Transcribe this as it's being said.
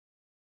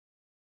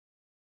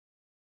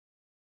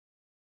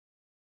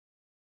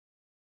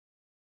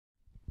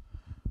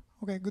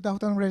Okay, good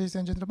afternoon, ladies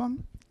and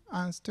gentlemen,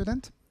 and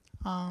students.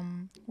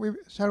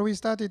 Shall we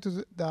start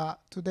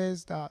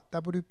today's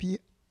WPI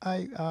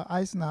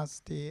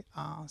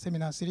I²CNER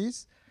seminar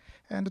series?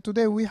 And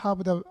today we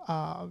have the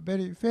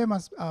very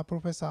famous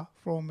professor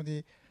from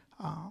the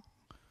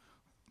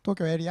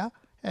Tokyo area,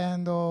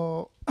 and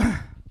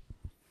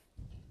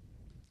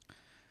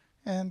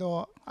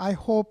I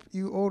hope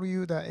you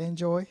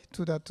enjoy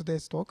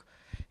today's talk.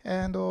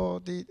 And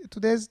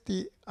today's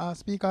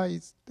speaker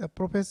is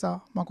Professor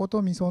Makoto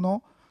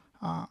MISONO,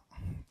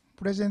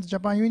 President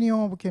Japan Union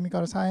of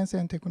Chemical Science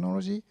and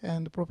Technology,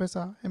 and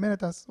Professor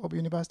Emeritus of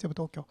University of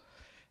Tokyo.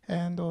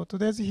 And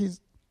his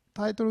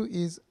title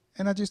is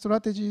Energy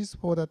Strategies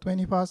for the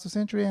 21st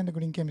Century and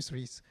Green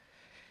Chemistries.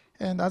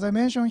 And as I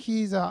mentioned,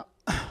 he is a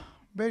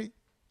very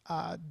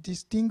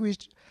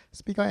distinguished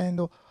speaker and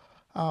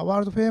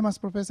world famous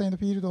professor in the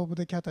field of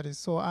the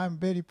catalyst. So I'm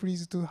very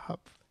pleased to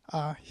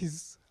have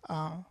his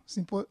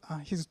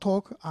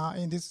talk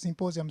in this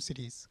symposium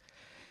series.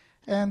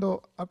 And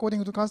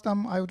according to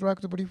custom, I would like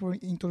to briefly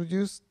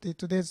introduce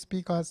today's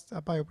speaker's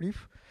bio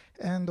brief.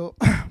 And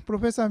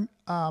Professor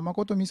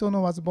Makoto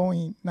MISONO was born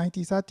in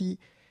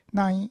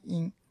 1939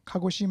 in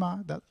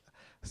Kagoshima, the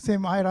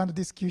same island,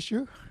 this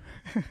Kyushu.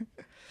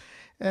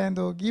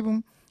 And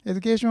given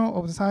education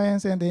of the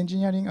science and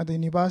engineering at the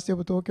University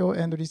of Tokyo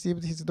and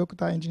received his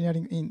doctor of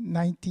engineering in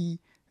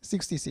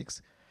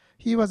 1966.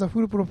 He was a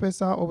full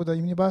professor of the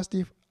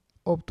University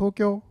of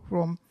Tokyo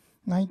from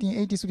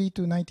 1983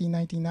 to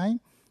 1999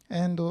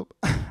 and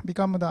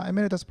became the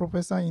emeritus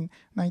professor in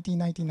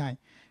 1999.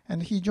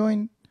 And he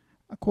joined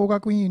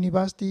Kogakuin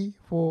University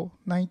for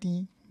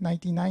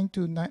 1999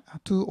 to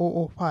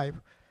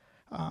 2005.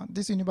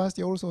 This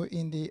university also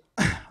in the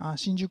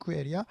Shinjuku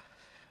area.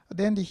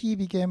 Then he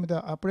became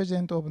the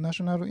president of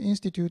National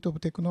Institute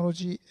of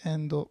Technology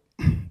and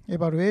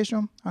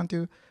Evaluation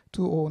until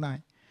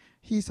 2009.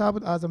 He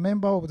served as a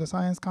member of the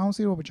Science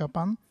Council of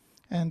Japan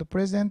and the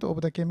president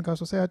of the Chemical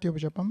Society of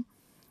Japan.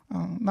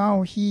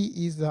 Now he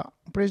is the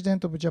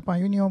president of Japan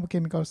Union of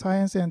Chemical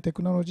Science and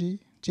Technology,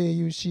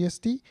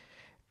 JUCST,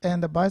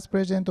 and the vice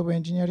president of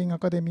Engineering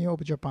Academy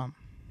of Japan.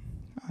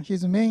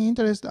 His main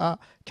interests are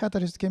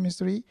catalyst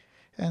chemistry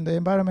and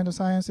environmental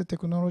science and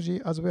technology,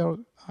 as well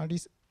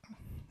as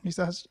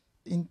research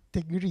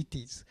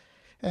integrities.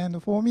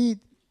 And for me,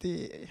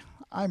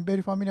 I'm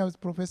very familiar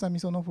with Professor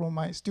MISONO from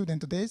my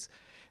student days.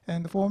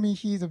 And for me,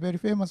 he is a very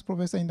famous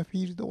professor in the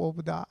field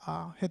of the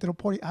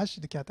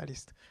heteropolyacid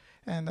catalyst.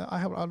 And I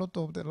have a lot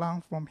of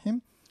learn from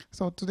him.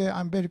 So today,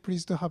 I'm very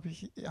pleased to have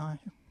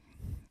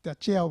the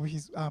chair of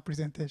his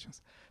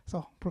presentations.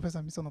 So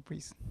Professor MISONO,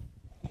 please.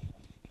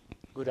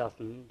 Good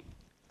afternoon.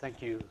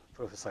 Thank you,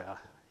 Professor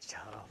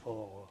Ishihara,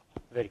 for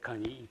very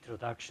kind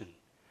introduction.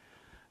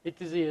 It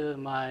is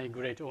my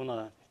great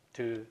honor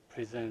to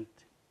present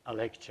a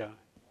lecture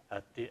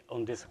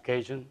on this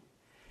occasion,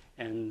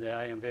 and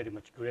I am very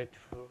much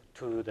grateful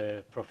to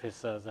the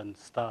professors and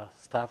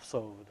staffs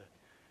of the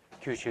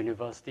Kyushu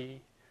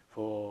University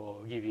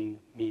for giving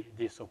me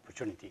this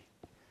opportunity.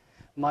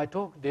 My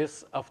talk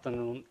this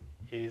afternoon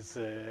is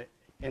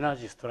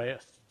energy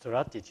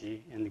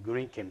strategy and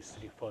green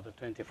chemistry for the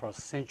 21st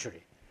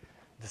century.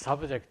 The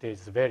subject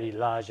is very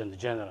large and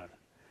general,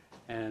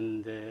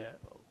 and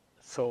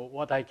so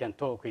what I can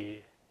talk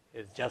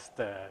is just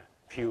a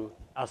few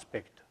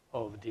aspects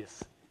of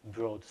this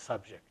broad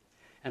subject.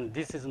 And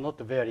this is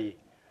not a very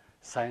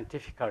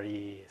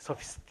scientifically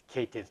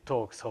sophisticated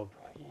talk, so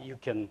you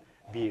can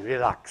be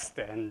relaxed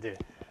and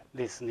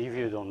listen. If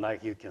you don't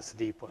like, you can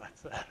sleep.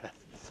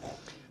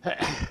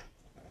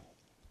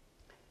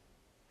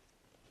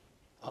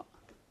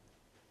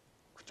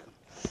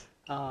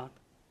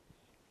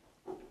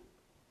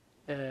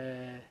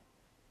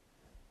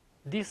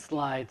 This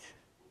slide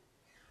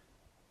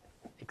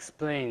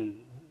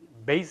explain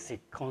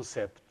basic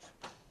concept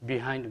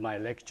behind my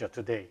lecture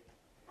today.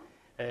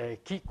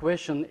 Key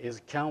question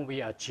is, can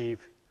we achieve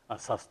a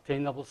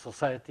sustainable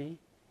society,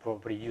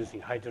 probably using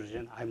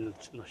hydrogen? I'm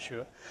not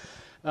sure.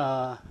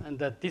 And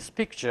that this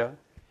picture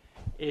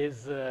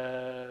is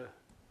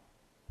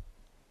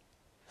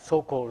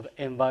so-called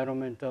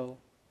environmental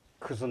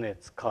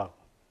Kuznets curve.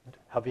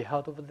 Have you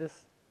heard of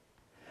this?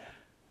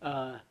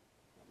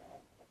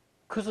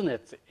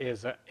 Kuznets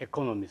is an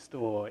economist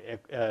or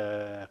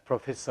a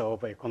professor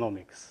of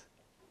economics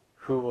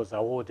who was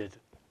awarded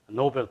a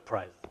Nobel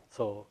Prize,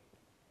 so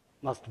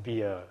must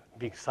be a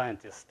big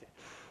scientist.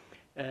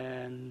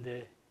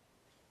 And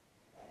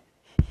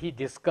he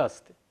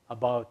discussed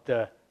about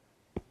the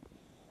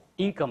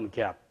income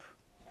gap,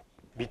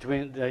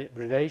 between the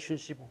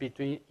relationship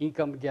between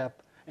income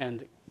gap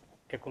and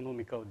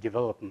economical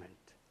development.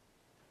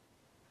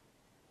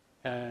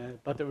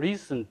 But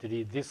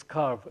recently, this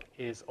curve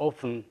is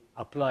often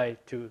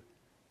applied to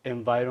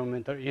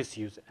environmental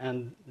issues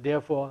and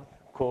therefore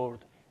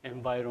called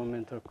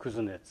environmental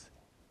Kuznets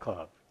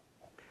curve.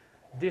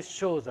 This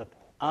shows that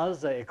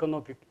as the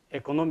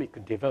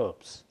economic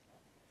develops,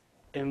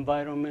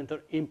 environmental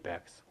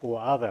impacts or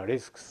other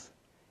risks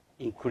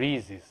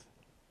increases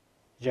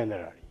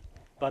generally.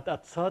 But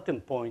at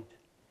certain point,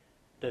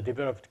 the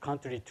developed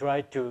country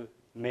try to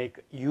make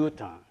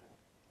U-turn.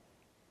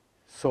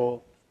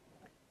 So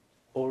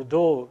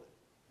although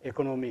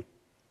economic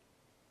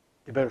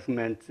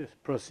development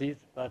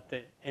proceeds, but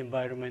the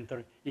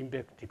environmental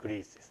impact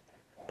decreases.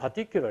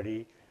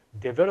 Particularly,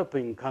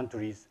 developing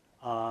countries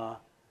are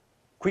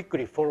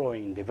quickly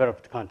following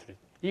developed countries.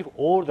 If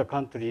all the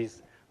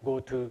countries go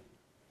to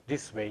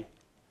this way,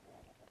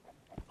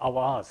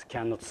 our Earth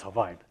cannot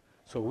survive.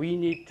 So we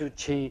need to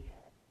change,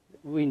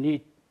 we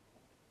need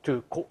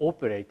to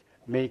cooperate,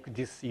 make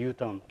this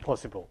U-turn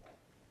possible.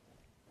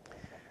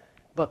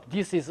 But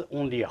this is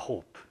only a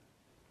hope.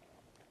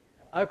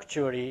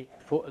 Actually,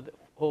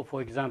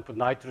 for example,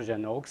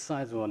 nitrogen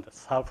oxides or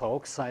sulfur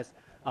oxides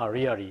are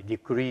really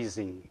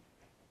decreasing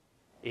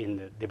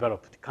in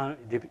developed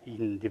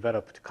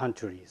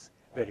countries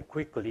very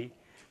quickly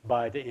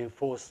by the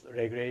enforced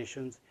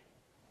regulations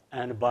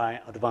and by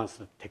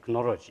advanced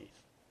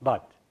technologies.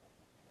 But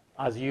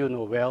as you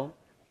know well,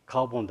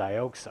 carbon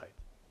dioxide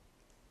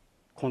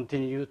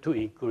continue to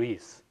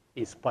increase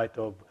in spite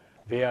of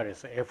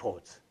various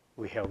efforts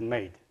we have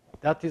made.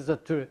 That is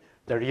the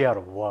real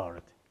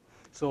world.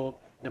 So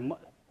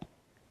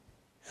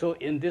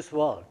in this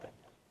world,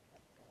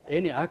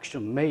 any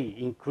action may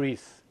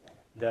increase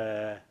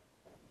the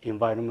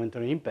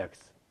environmental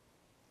impacts,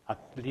 at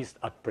least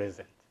at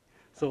present.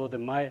 So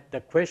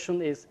the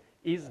question is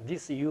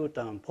this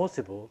U-turn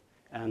possible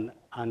and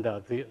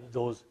under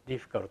those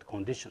difficult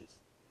conditions?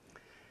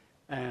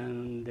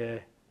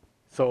 And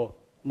so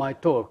my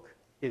talk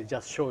is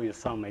just show you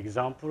some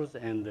examples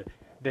and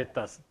let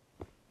us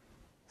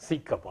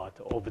think about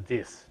of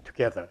this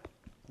together.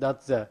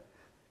 That's the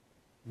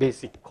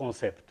basic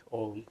concept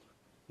of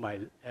my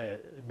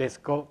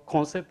basic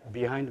concept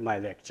behind my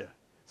lecture.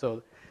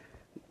 So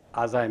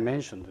as I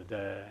mentioned,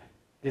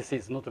 this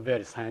is not a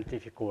very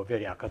scientific or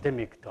very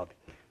academic topic,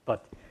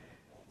 but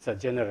it's a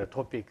general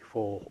topic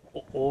for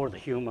all the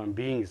human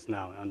beings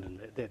now, and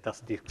let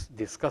us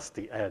discuss,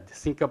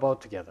 think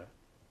about together.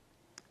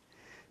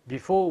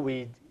 Before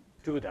we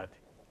do that,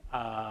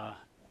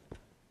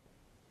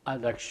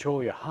 I'd like to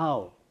show you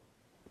how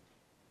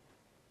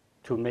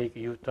to make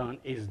U-turn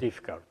is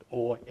difficult,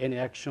 or any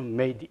action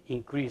may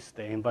increase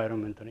the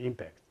environmental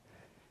impact.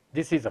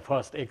 This is the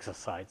first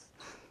exercise.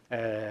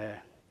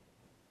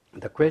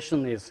 The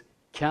question is,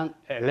 can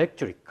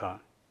electric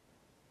car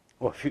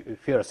or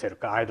fuel cell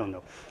car, I don't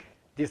know.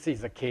 This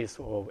is a case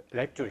of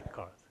electric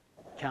cars,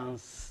 can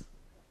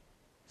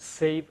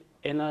save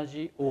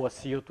energy or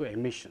CO2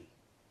 emission.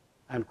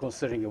 I'm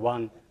considering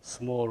one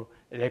small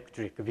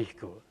electric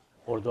vehicle,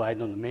 although I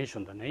don't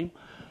mention the name.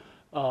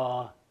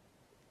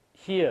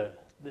 Here,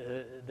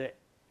 the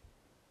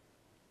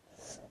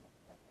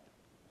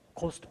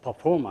cost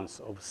performance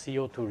of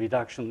CO2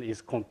 reduction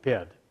is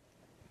compared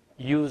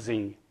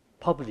using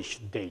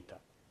published data.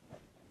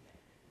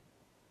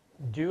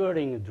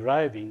 During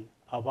driving,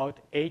 about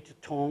 8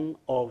 tons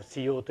of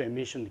CO2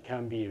 emission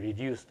can be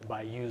reduced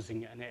by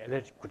using an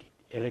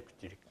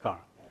electric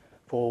car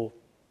for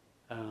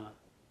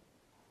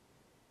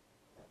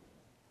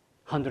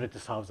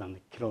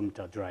 100,000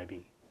 kilometer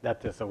driving.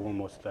 That is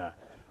almost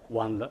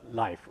one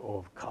life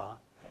of car.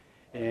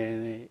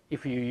 And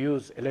if you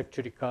use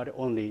electric car,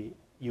 only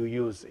you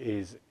use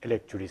is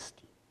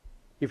electricity.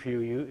 If you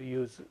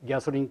use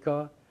gasoline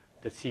car,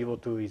 the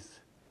CO2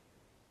 is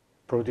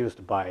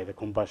produced by the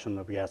combustion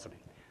of gasoline.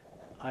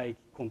 I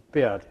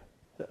compared,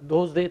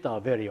 those data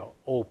are very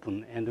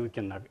open and we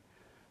can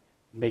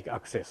make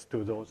access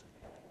to those.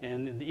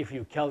 And if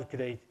you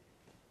calculate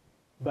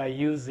by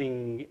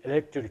using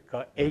electric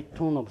car, 8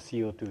 tons of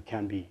CO2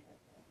 can be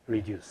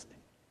reduced.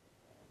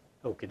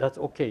 Okay, that's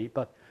okay,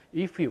 but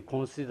if you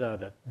consider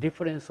the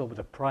difference of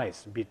the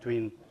price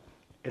between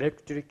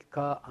electric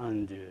car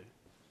and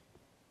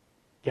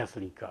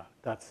gasoline car,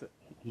 that's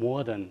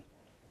more than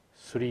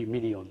 3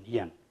 million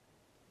yen.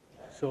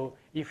 So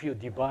if you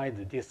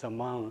divide this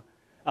amount,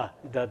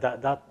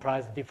 that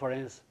price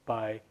difference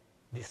by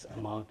this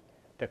amount,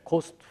 the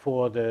cost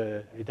for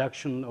the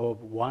reduction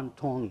of 1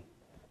 ton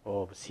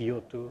of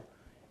CO2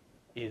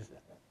 is,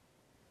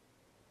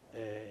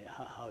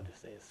 how to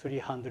say,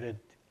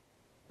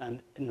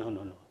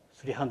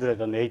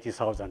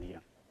 380,000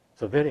 yen.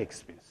 So very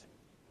expensive.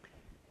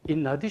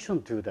 In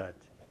addition to that,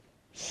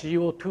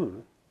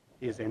 CO2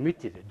 is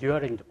emitted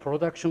during the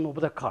production of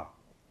the car.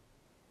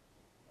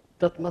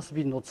 That must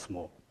be not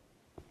small.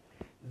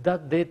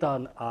 That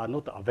data are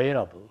not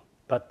available,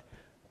 but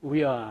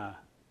we are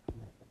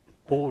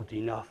bold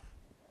enough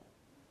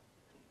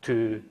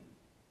to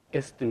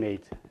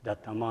estimate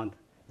that amount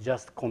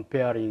just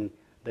comparing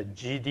the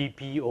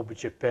GDP of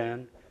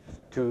Japan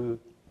to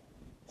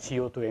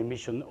CO2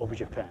 emission of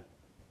Japan.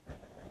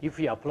 If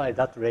we apply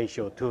that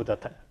ratio to the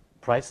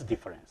price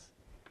difference,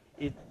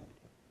 it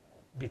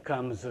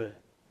becomes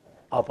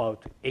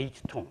about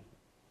 8 tons.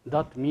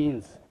 That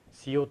means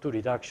CO2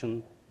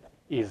 reduction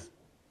is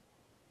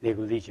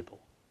negligible.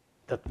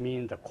 That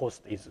means the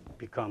cost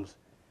becomes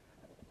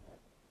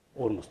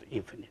almost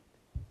infinite.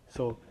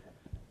 So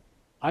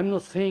I'm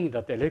not saying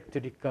that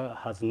electric car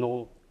has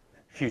no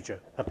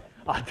future. But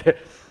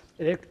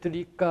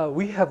electric car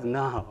we have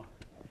now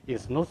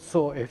is not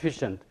so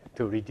efficient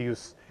to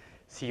reduce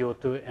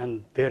CO2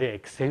 and very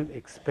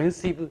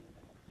expensive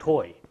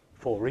toy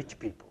for rich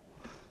people.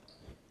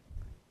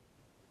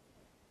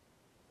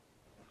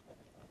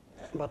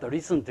 But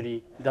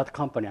recently, that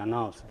company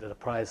announced the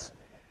price,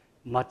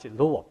 much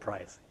lower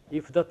price.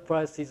 If that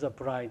price is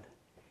applied,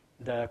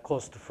 the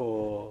cost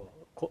for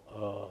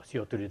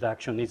CO2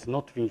 reduction is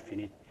not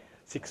infinite,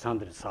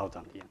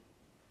 600,000 yen.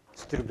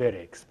 Still very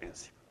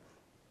expensive.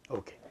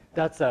 Okay,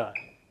 that's a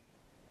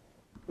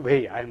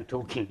way I'm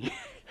talking,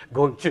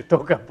 going to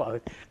talk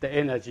about the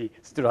energy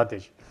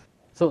strategy.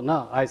 So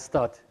now I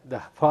start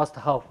the first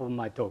half of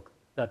my talk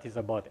that is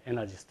about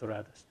energy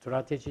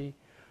strategy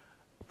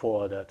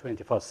for the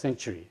 21st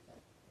century.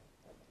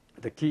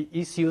 The key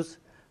issues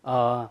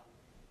are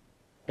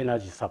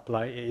energy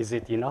supply. Is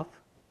it enough?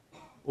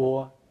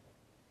 Or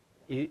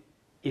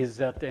is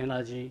that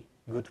energy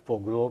good for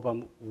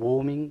global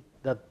warming?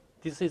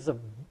 This is a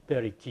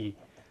very key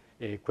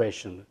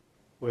question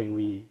when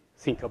we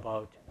think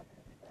about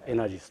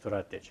energy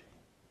strategy.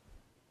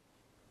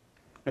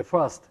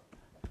 First,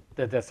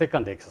 the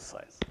second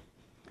exercise,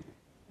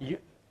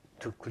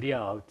 to clear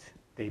out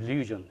the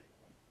illusion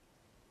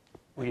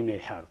we may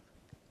have.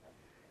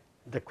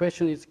 The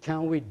question is,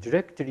 can we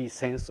directly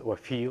sense or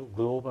feel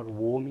global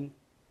warming?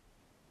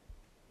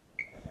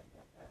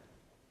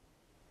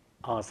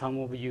 Some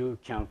of you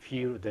can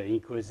feel the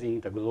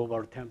increasing the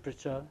global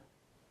temperature.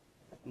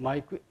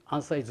 My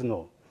answer is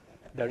no.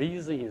 The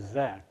reason is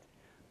that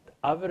the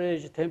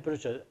average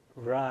temperature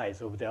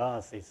rise of the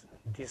Earth is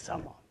this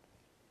amount,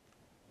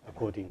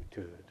 according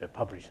to the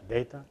published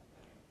data.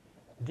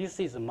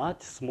 This is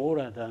much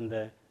smaller than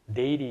the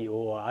daily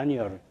or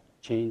annual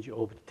change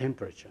of the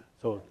temperature.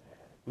 So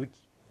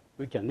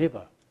we can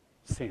never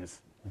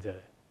sense the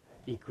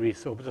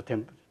increase of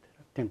the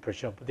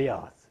temperature of the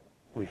Earth.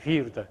 We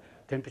feel the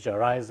temperature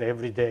rise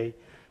every day,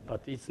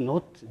 but it's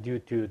not due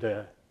to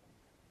the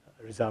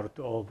result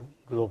of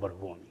global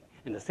warming.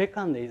 And the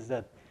second is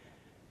that,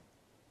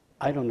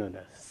 I don't know,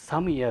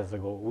 some years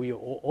ago, we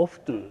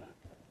often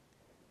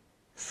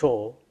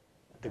saw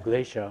the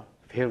glacier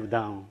fell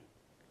down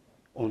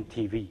on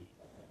TV.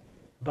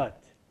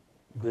 But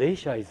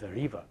glacier is a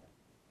river,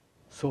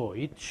 so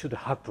it should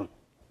happen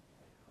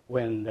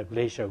when the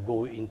glacier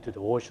go into the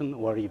ocean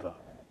or river.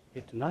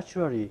 It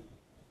naturally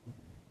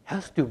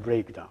has to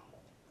break down.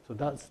 So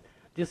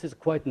this is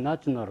quite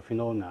natural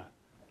phenomena.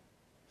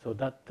 So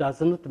that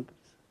does not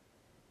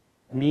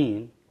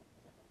mean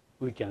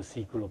we can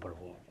see global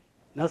warming.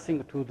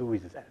 Nothing to do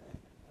with that.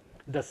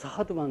 The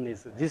third one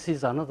is, this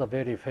is another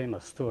very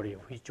famous story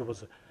which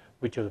was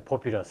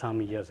popular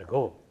some years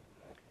ago.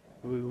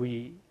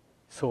 We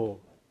saw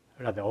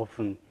rather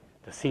often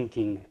the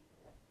sinking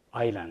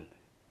island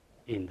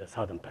in the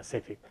southern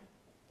Pacific.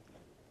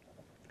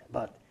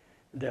 But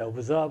the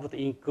observed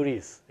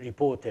increase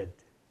reported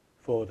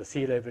for the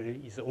sea level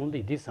is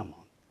only this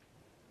amount.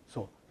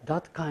 So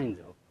that kind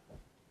of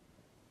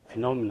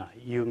phenomena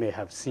you may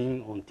have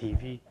seen on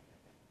TV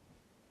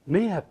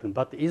may happen,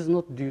 but is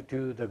not due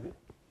to the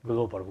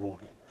global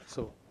warming.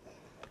 So,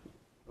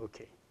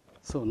 okay.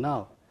 So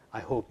now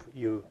I hope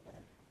you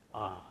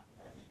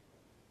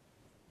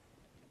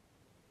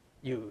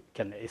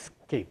can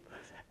escape.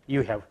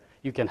 You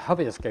can have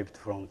escaped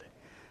from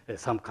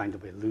some kind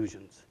of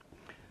illusions.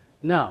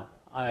 Now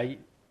I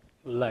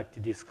would like to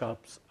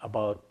discuss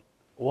about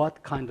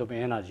what kind of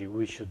energy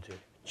we should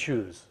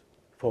choose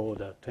for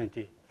the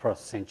 21st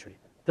century.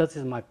 That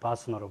is my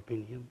personal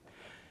opinion.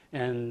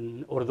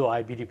 And although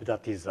I believe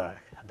that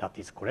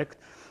is correct,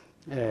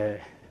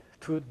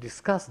 to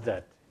discuss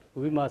that,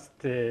 we must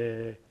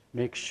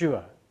make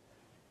sure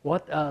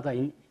what are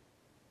the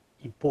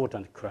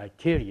important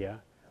criteria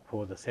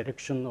for the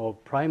selection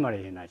of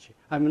primary energy.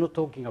 I'm not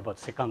talking about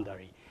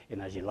secondary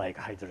energy like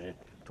hydrogen,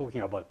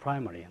 talking about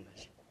primary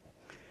energy.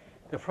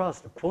 The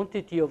first,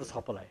 quantity of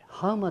supply,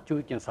 how much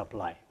we can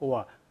supply,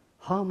 or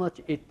how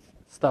much it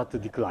starts to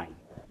decline.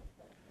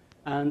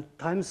 And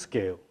time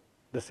scale,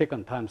 the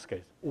second time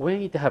scale,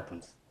 when it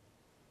happens,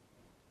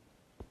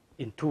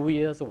 in 2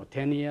 years or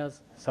 10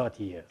 years,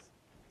 30 years.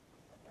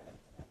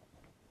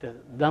 The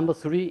number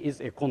 3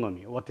 is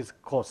economy, what is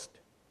cost?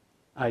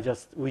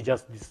 We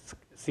just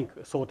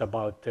thought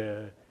about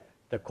the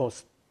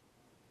cost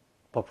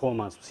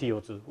performance of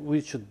CO2.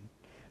 We should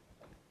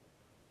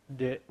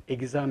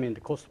examine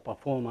the cost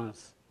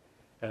performance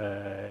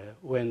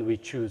when we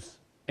choose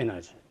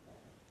energy.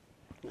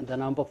 And the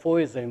number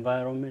 4 is the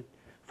environment,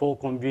 for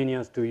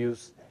convenience to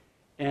use,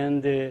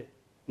 and the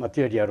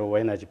material or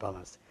energy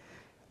balance.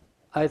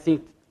 I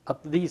think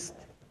at least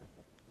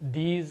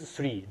these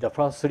 3, the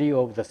first 3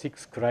 of the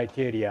 6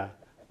 criteria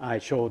I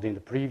showed in the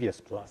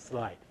previous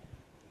slide,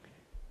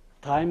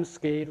 time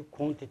scale,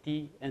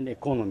 quantity, and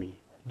economy.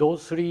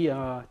 Those 3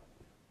 are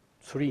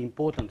 3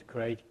 important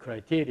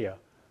criteria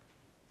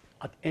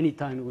at any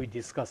time we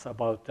discuss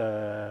about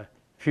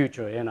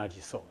future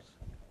energy source.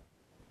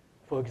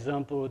 For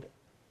example,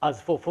 as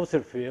for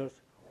fossil fuels,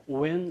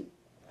 when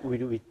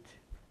will it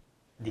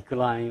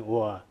decline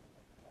or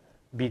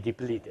be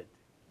depleted?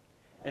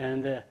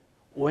 And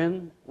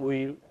when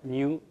will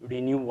new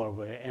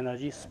renewable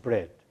energy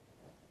spread?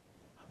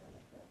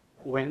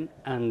 When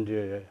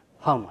and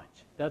how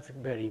much? That's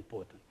very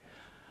important.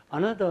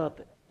 Another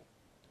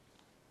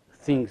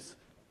things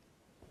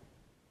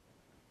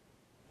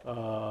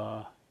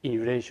in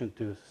relation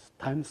to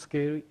time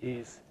scale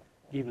is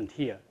given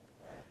here.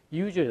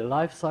 Usually,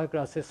 life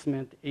cycle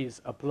assessment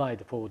is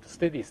applied for the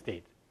steady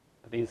state,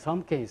 but in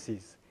some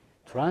cases,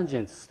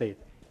 transient state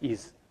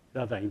is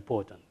rather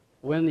important.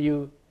 When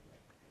you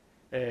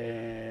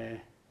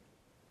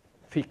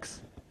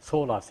fix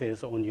solar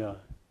cells on your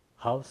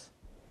house,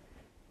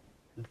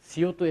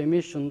 CO2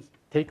 emissions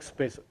takes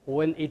place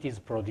when it is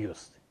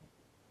produced,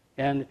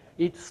 and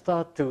it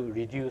starts to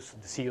reduce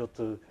the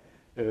CO2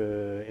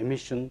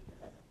 emission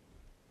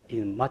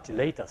in much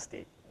later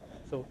state.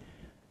 So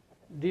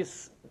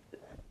this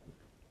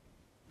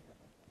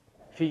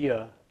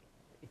figure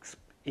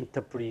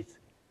interprets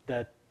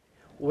that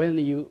when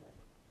you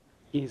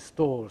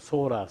install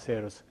solar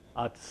cells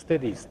at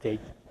steady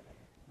state,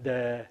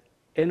 the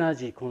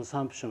energy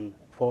consumption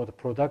for the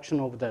production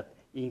of that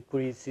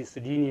increases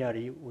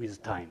linearly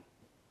with time.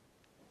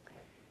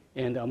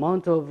 And the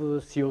amount of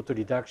CO2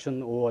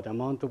 reduction or the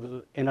amount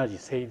of energy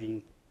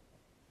saving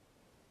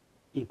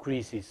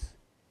increases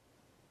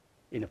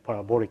in a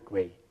parabolic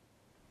way.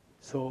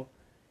 So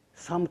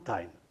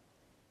sometime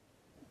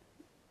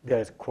there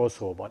is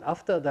crossover.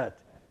 After that,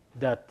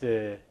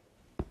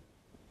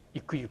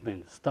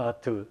 equipment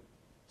start to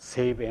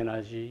save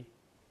energy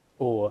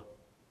or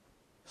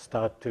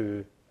start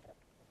to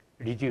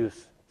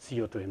reduce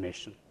CO2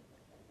 emission.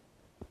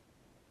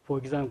 For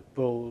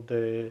example,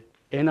 the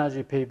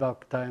energy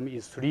payback time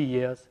is 3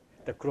 years.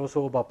 The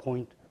crossover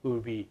point will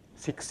be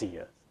 6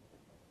 years.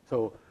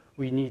 So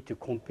we need to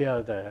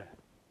compare the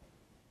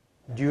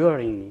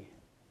during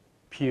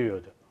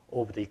period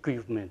of the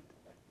equipment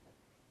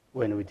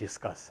when we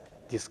discuss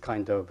this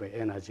kind of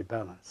energy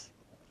balance.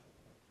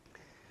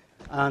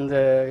 And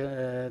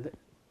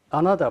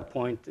another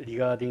point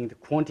regarding the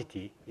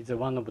quantity is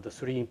one of the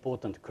 3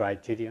 important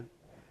criteria,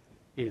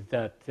 is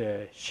that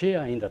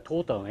share in the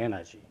total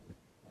energy.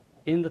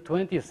 In the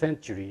 20th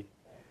century,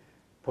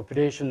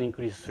 population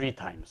increased 3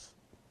 times.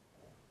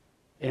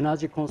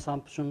 Energy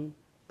consumption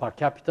per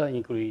capita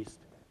increased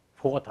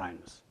 4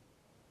 times.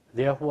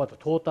 Therefore, the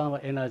total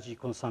energy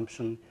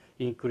consumption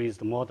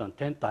increased more than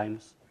 10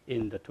 times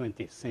in the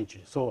 20th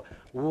century. So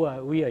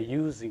we are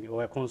using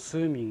or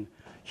consuming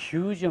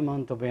huge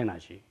amount of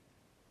energy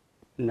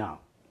now.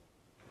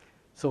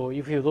 So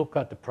if you look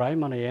at the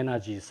primary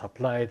energy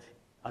supplied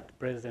at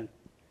present,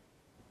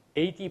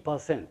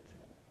 80%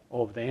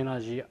 of the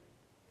energy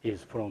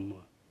is from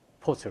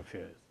fossil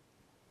fuels,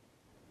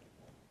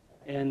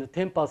 and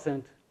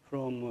 10%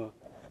 from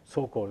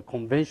so-called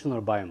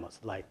conventional biomass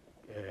like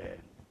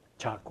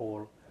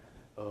charcoal,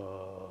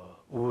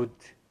 wood,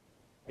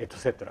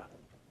 etc.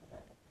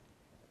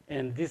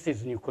 And this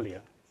is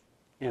nuclear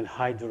and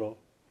hydro,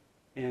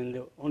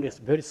 and only a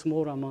very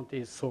small amount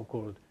is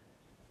so-called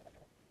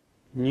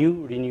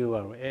new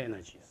renewable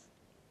energies.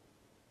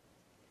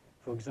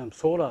 For example,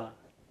 solar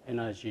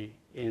energy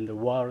in the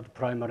world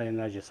primary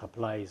energy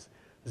supply is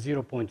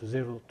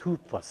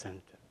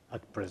 0.02%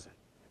 at present.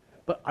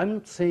 But I'm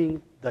not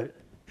saying the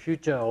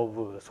future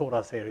of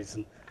solar cell is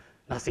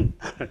nothing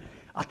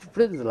at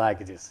present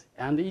like this.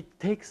 And it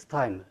takes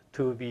time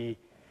to be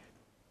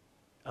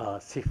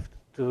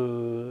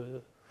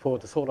sifted for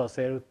the solar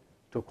cell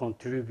to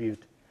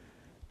contribute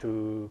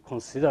to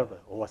considerable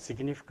or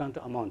significant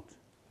amount.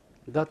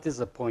 That is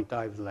the point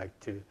I would like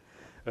to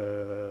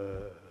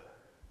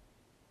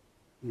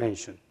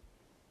mention.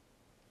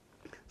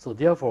 So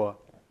therefore,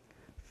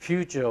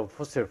 future of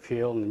fossil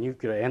fuel and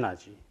nuclear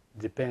energy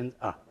depends,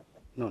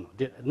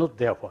 not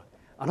therefore.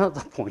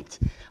 Another point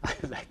I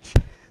would like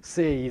to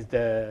say is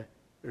the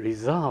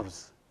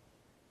reserves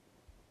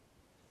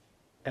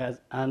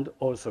and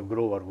also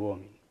global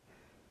warming.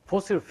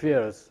 Fossil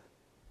fuels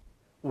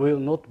will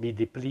not be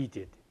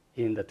depleted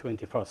in the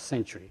 21st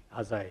century,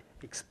 as I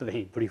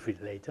explained briefly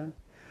later,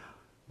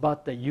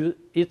 but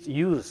its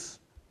use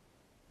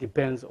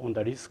depends on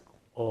the risk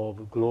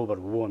of global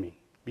warming,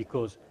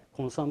 because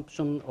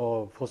consumption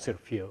of fossil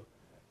fuel,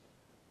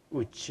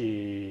 which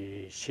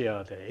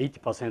share the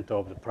 80%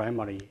 of the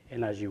primary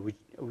energy which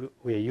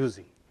we are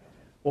using,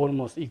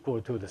 almost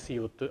equal to the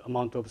CO2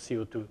 amount of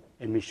CO2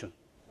 emission.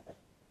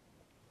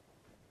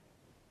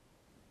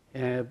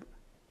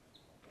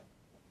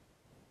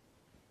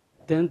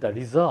 Then the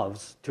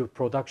reserves to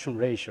production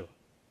ratio,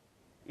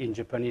 in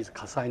Japanese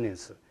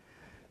kasainensu,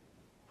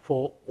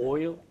 for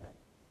oil,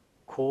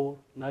 coal,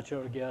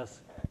 natural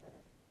gas,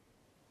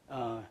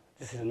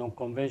 this is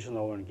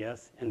non-conventional oil and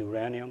gas, and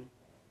uranium,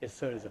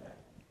 it's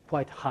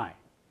quite high.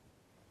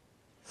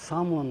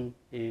 Someone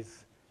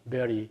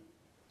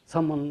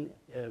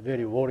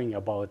very worrying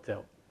about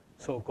the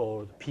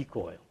so-called peak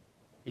oil.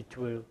 It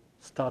will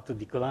start to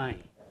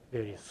decline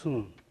very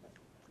soon.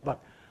 But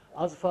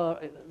as far,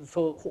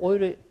 so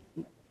oil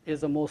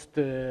is the most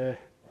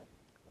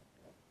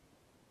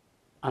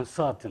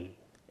uncertain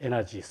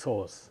energy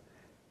source.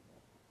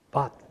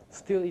 But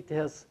still it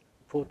has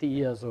 40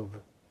 years of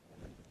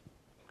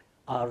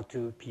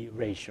R2P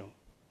ratio.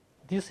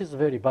 This is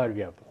very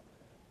variable.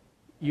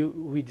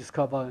 We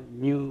discover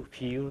new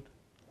field,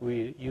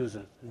 we use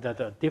it. That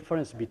the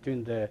difference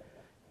between the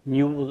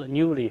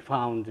newly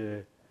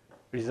found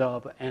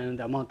reserve and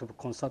amount of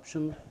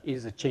consumption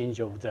is a change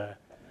of the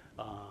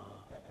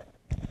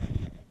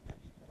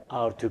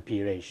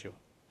R2P ratio.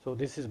 So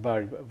this is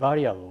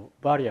variable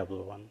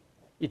one.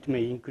 It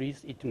may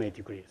increase, it may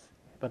decrease.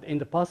 But in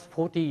the past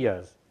 40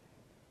 years,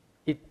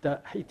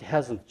 it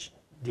hasn't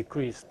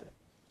decreased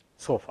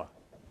so far.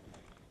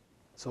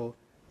 So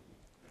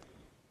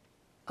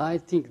I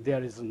think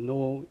there is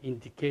no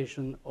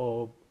indication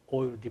of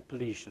oil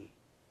depletion.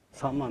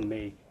 Someone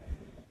may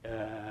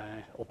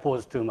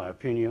oppose to my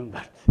opinion,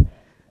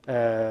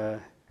 but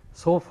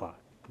so far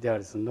there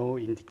is no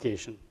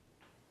indication.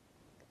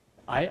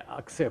 I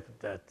accept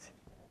that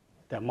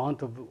the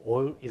amount of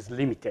oil is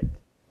limited,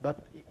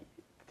 but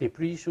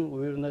depletion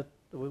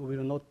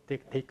will not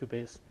take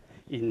place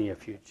in near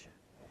future.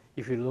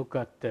 If you look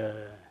at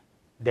the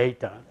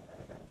data,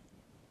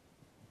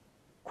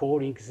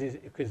 coal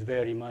increases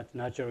very much,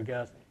 natural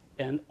gas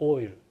and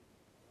oil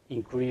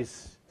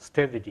increase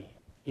steadily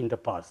in the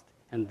past,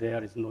 and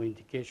there is no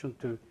indication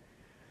to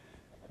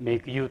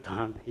make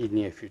U-turn in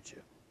near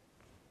future.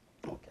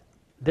 Okay.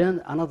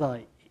 Then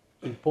another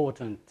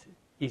important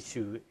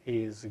issue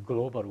is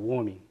global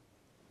warming.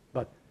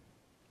 But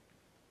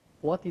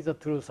what is the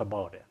truth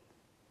about it?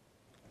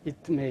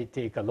 It may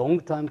take a long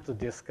time to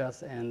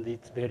discuss, and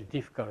it's very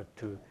difficult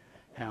to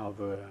have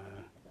a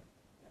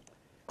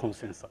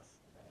consensus.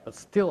 But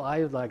still,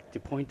 I would like to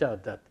point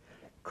out that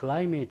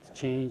climate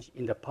change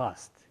in the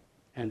past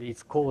and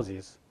its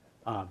causes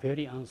are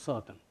very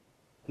uncertain,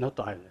 not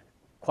either,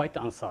 quite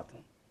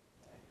uncertain.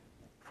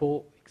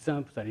 For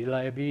example, the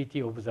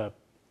reliability of the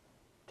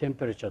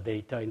temperature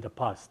data in the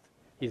past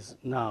is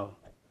now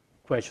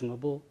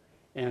questionable,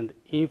 and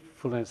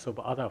influence of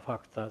other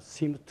factors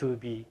seem to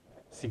be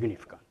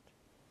significant.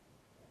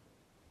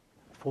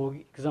 For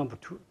example,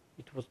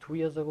 it was 2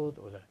 years ago,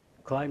 the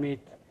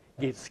climate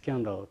gate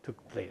scandal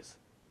took place.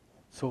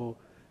 So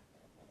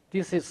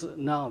this is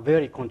now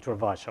very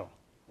controversial.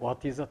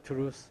 What is the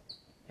truth?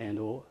 And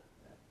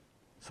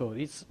so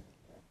it's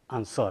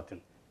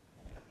uncertain.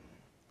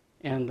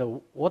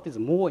 And what is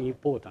more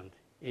important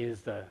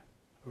is the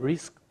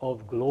risk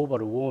of global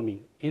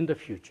warming in the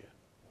future.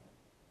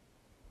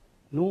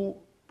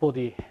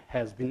 Nobody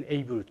has been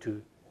able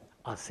to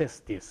assess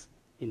this.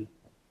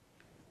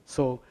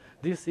 So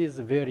this is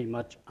very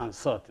much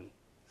uncertain.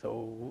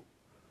 So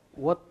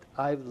what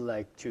I would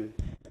like to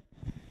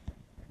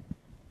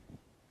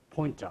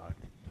point out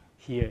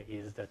here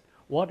is that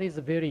what is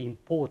very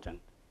important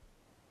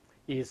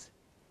is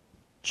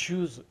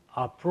choose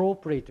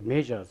appropriate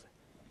measures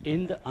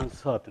in the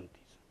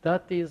uncertainties.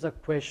 That is a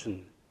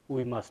question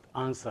we must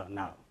answer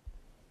now.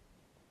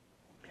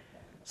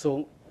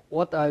 So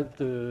what I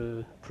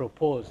would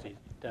propose is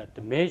that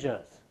the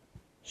measures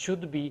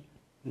should be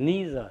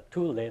neither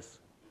too less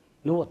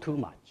nor too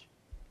much.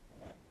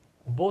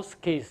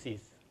 Both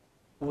cases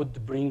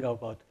would bring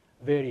about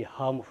very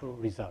harmful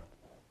results.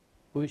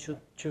 We should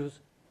choose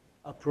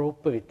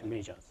appropriate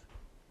measures.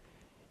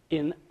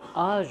 In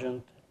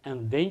urgent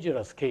and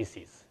dangerous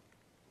cases,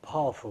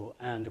 powerful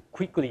and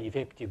quickly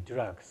effective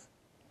drugs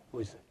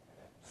with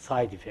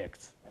side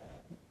effects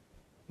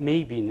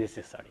may be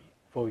necessary.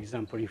 For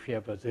example, if you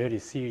have a very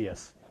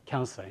serious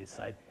cancer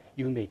inside,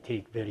 you may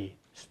take very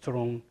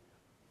strong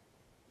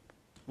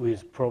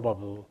with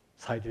probable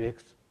side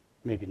effects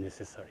may be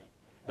necessary.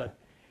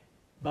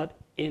 But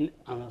in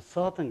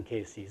certain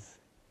cases,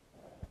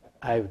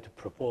 I would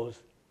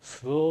propose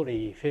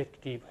slowly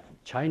effective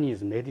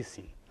Chinese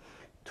medicine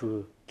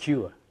to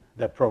cure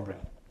the problem.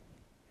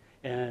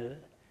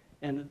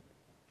 And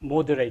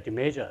moderate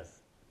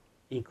measures,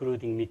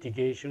 including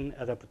mitigation,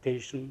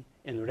 adaptation,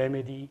 and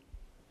remedy,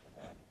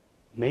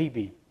 may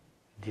be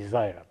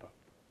desirable.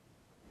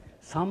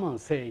 Someone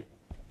say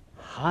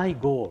high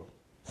goal,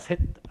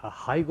 set a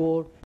high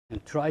goal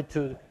and try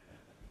to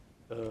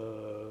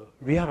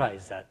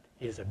realize that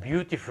is a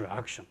beautiful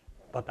action.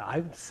 But I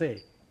would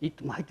say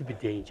it might be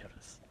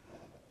dangerous.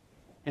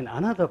 And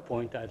another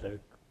point I'd like to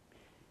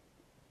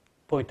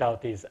point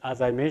out is,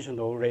 as I mentioned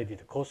already,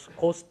 the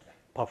cost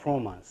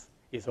performance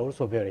is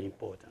also very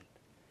important.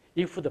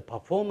 If the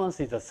performance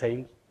is the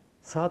same,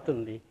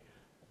 certainly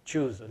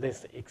choose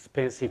less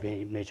expensive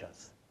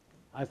measures.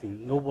 I think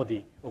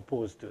nobody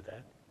opposed to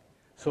that.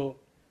 So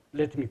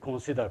let me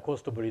consider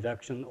cost of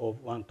reduction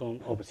of 1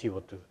 ton of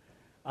CO2.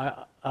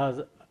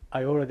 As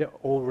I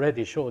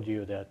already showed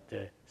you that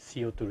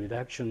CO2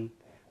 reduction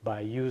by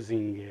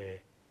using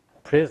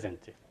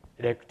present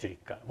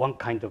electric car, one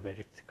kind of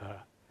electric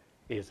car,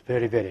 is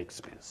very, very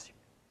expensive.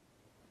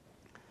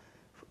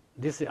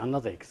 This is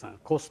another example,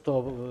 cost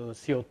of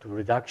CO2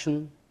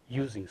 reduction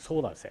using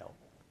solar cell.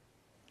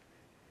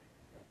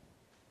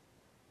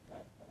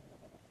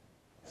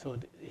 So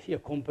here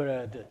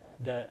compared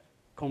the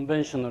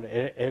conventional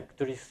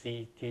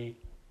electricity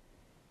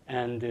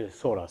and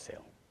solar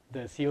cell.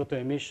 The CO2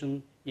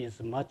 emission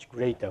is much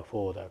greater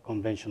for the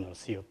conventional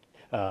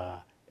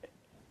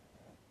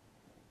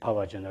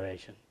power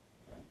generation.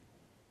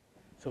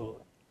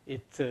 So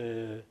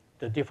the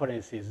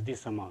difference is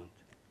this amount.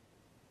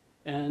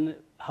 And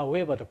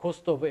however, the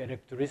cost of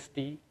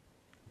electricity,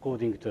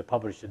 according to the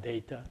published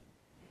data,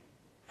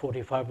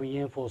 45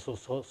 yen for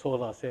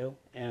solar cell,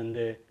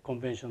 and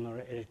conventional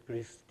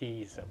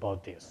electricity is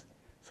about this.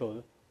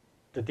 So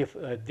the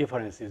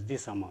difference is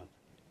this amount.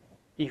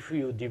 If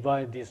you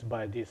divide this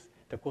by this,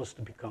 the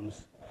cost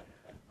becomes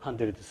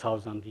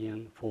 100,000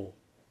 yen for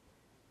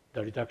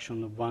the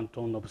reduction of 1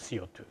 ton of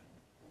CO2.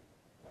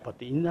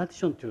 But in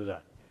addition to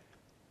that,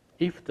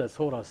 if the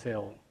solar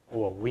cell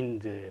or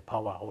wind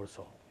power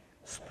also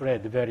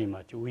spread very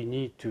much, we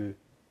need to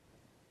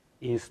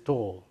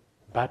install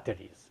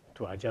batteries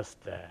to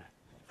adjust the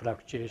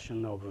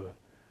fluctuation of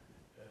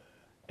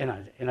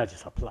energy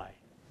supply.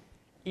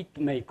 It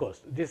may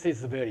cost. This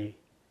is very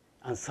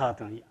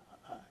uncertain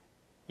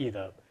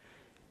either.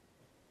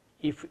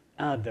 If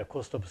add the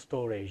cost of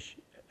storage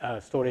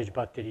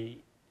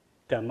battery,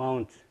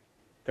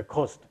 the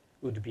cost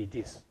would be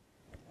this.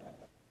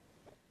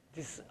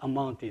 This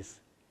amount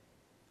is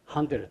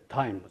 100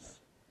 times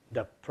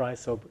the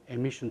price of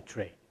emission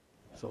trade.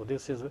 So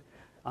this is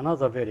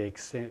another very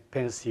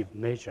expensive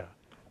measure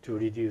to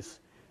reduce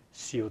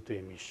CO2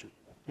 emission.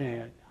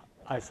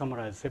 I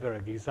summarized several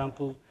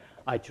examples.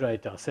 I try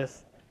to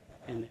assess,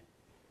 and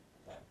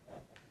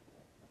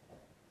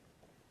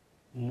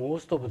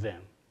most of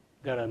them,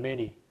 there are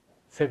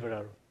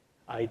several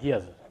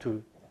ideas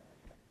to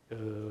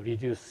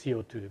reduce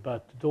CO2,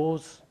 but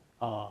those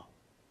are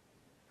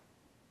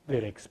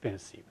very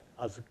expensive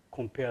as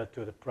compared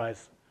to the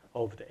price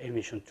of the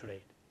emission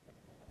trade.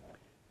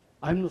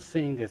 I'm not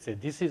saying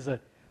that this is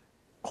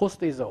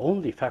cost is the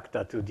only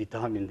factor to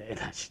determine the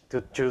energy,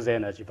 to choose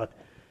energy, but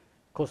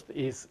cost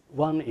is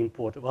one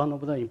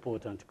of the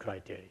important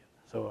criteria.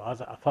 So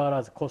as far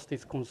as cost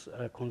is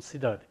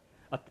considered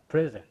at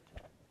present,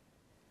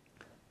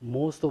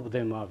 most of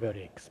them are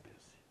very expensive.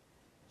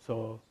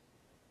 So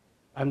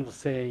I'm not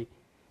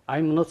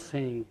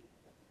saying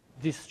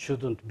this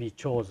shouldn't be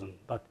chosen,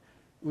 but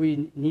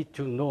we need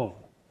to know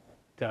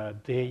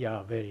that they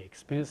are very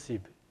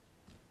expensive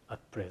at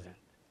present.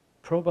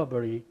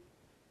 Probably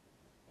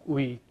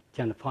we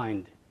can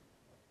find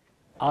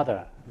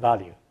other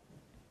values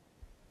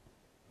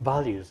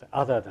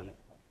other than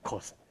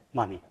cost,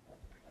 money,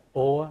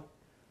 or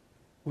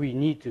we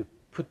need to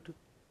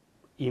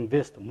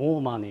invest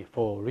more money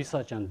for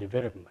research and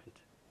development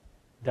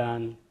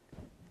than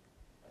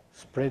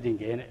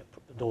spreading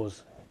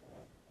those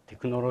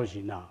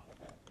technology now.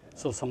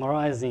 So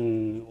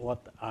summarizing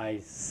what I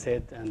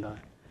said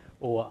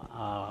or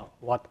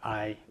what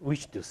I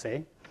wish to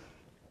say,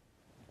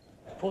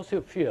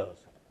 fossil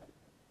fuels,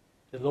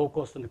 the low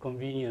cost and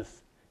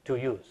convenience to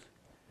use,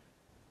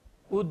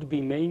 would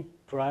be main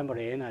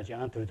primary energy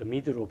until the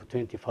middle of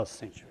 21st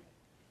century.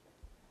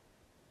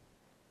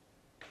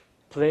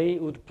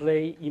 Would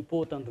play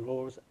important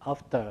roles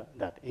after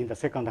that in the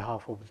second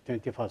half of the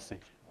 21st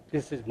century.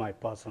 This is my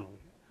personal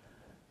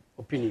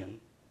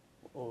opinion,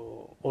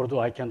 although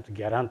I can't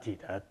guarantee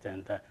that,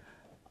 and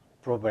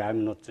probably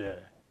I'm not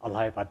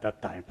alive at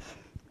that time.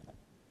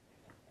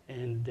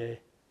 And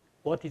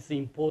what is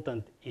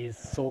important is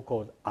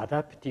so-called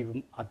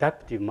adaptive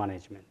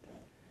management.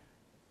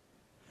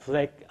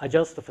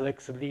 Adjust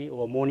flexibly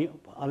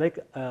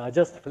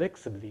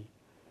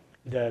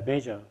the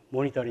measure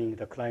monitoring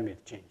the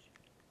climate change.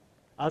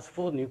 As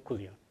for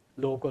nuclear,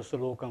 low cost,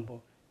 low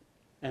carbon,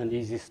 and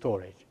easy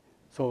storage.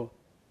 So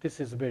this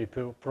is very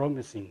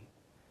promising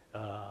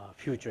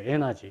future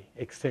energy,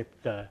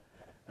 except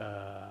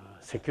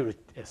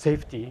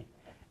safety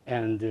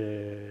and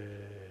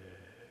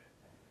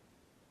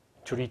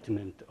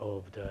treatment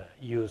of the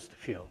used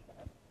fuel.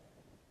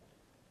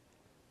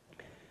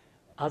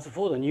 As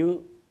for the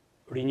new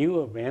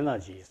renewable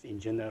energies in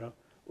general,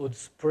 would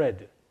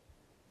spread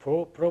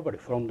probably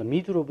from the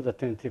middle of the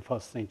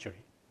 21st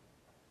century.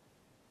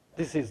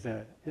 This is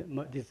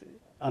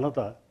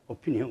another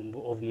opinion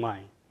of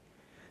mine.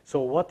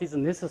 So what is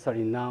necessary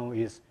now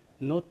is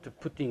not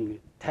putting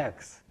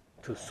tax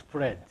to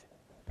spread,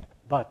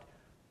 but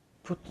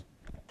put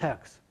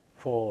tax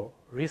for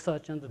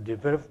research and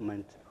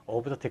development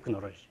of the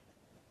technology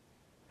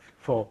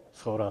for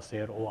solar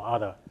cell or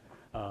other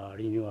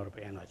renewable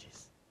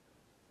energies.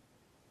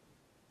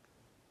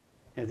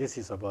 And this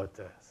is about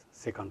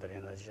secondary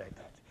energy.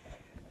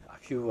 A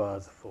few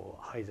words for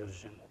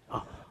hydrogen.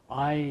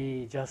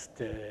 I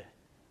just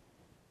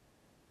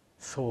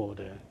saw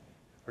the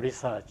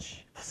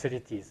research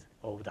facilities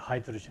of the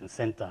Hydrogen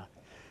Center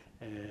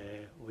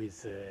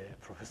with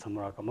Professor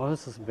Murakami.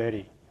 This is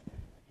very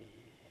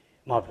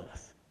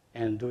marvelous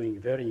and doing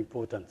very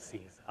important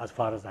things as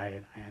far as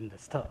I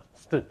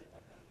understood.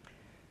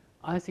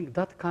 I think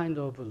that kind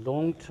of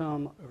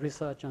long-term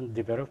research and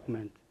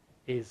development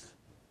is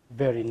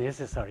very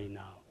necessary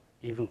now,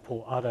 even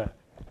for other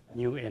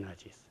new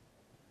energies.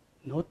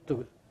 Not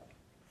to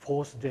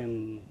force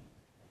them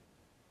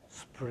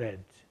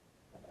spread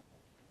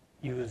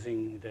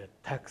using the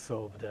tax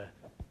of the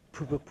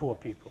poor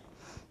people.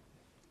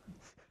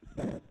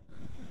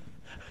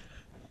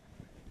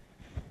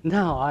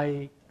 Now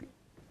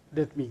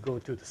let me go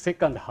to the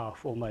second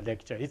half of my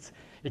lecture. It's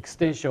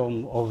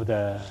extension of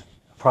the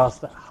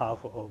first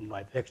half of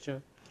my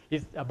lecture.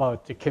 It's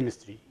about the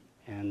chemistry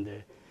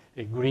and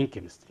green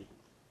chemistry.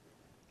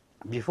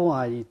 Before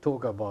I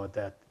talk about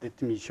that,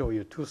 let me show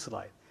you two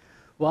slides.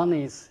 One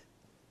is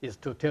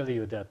to tell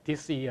you that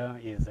this year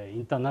is the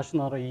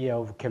International Year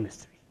of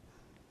Chemistry.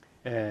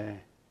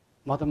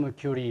 Madame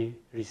Curie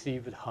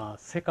received her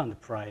second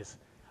prize,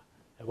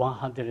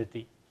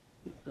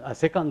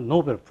 second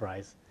Nobel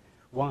Prize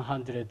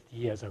 100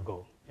 years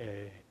ago,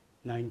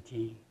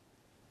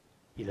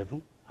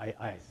 1911.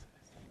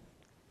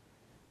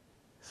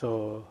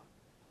 So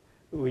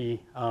we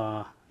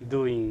are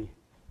doing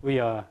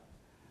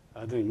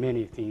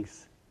many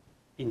things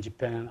in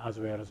Japan as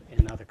well as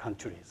in other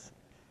countries.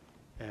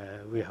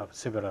 We have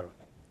several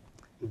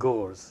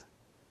goals.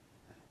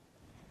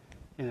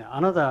 And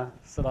another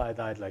slide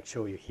I'd like to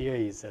show you here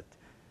is that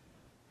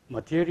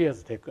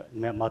materials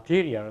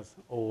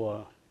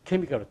or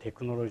chemical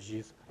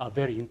technologies are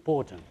very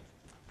important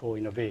for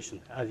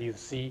innovation. As you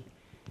see,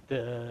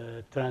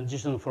 the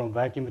transition from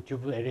vacuum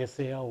tube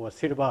LSA or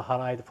silver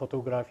halide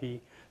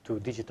photography to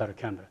digital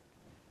camera.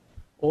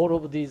 All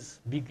of these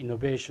big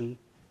innovation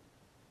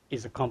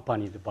is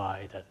accompanied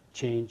by the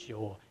change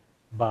or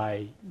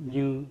by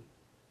new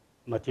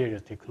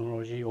materials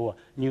technology or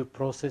new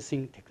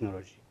processing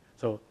technology.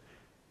 So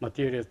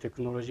materials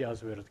technology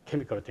as well as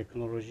chemical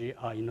technology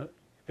are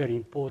very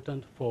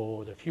important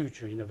for the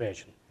future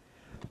innovation.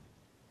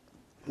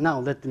 Now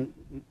let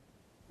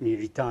me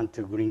return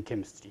to green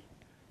chemistry.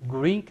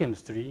 Green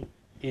chemistry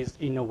is,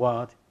 in a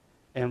word,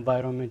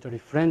 environmentally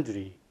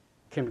friendly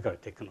chemical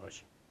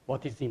technology.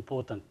 What is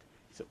important?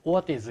 So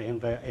what is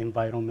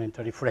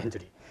environmentally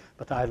friendly?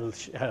 But I will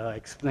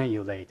explain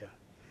you later.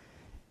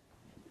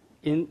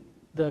 In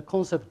the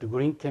concept of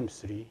green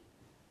chemistry,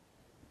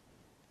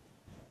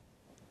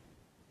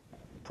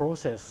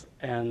 process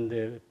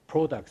and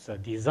products are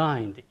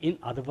designed in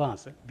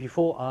advance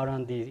before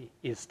R&D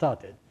is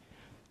started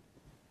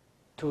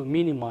to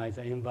minimize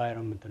the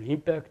environmental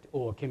impact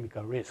or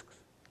chemical risks.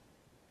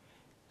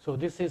 So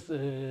this is,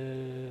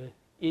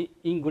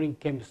 in green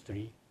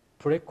chemistry,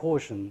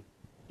 precaution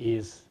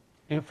is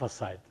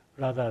emphasized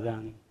rather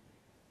than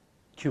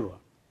cure.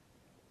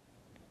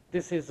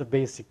 This is the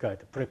basic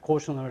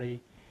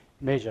precautionary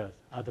measures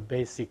are the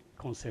basic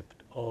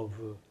concept of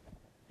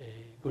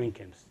green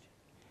chemistry.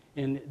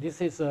 And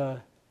this is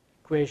a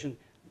equation.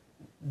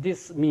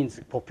 This means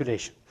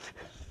population.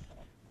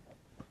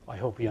 I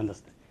hope you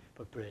understand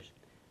population.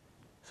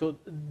 So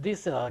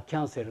this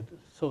cancelled.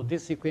 So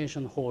this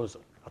equation holds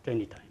at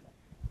any time.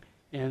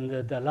 And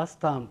the last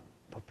term,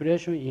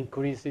 population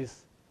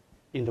increases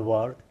in the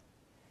world.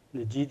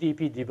 The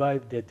GDP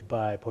divided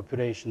by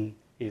population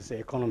is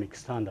economic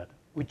standard,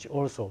 which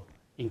also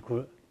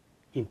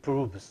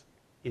improves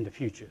in the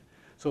future.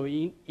 So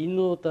in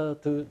order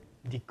to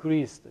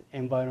decrease the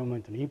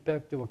environmental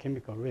impact or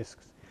chemical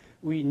risks,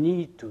 we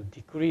need to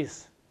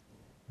decrease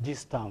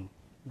this term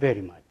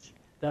very much.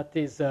 That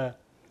is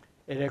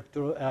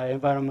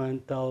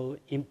environmental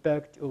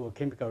impact or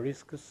chemical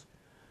risks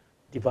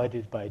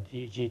divided by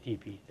the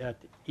GDP. That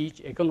each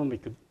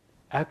economic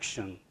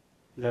action,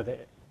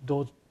 that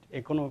those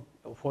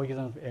for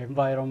example,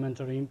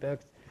 environmental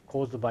impact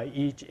caused by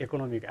each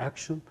economic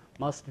action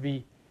must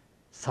be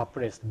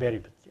suppressed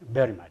very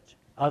much.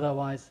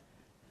 Otherwise,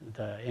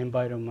 the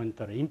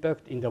environmental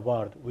impact in the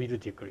world will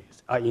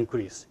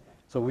increase.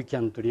 So we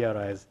can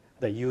realize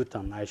the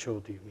U-turn I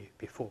showed you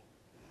before.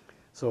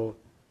 So,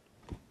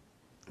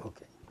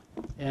 okay.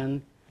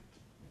 And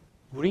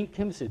green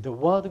chemistry, the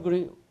word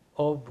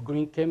of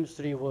green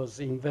chemistry was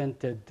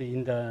invented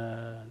in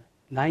the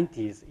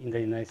 90s in the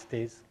United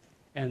States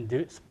and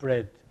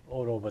spread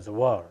all over the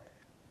world.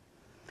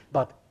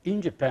 But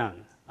in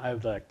Japan, I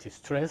would like to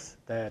stress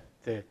that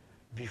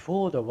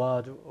before the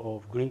word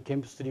of green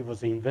chemistry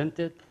was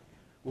invented,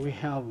 we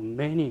have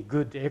many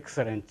good,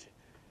 excellent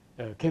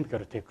chemical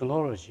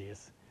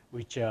technologies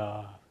which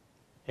are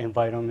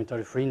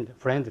environmentally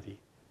friendly.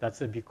 That's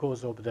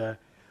because of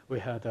we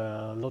had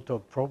a lot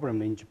of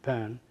problem in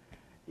Japan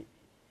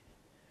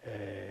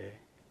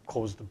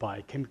caused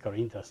by chemical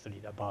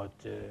industry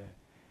about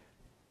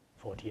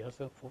 40 years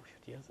or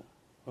 50 years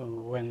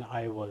when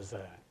I was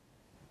a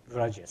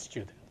graduate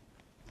student.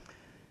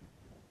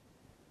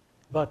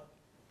 But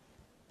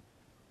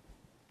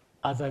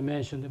as I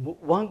mentioned,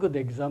 one good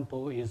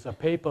example is a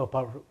paper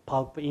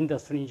pulp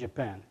industry in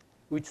Japan,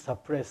 which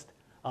suppressed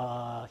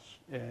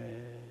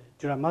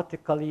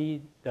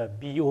dramatically the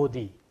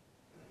BOD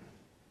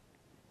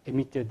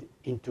emitted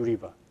into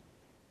river.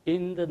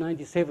 In the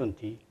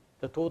 1970s,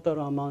 the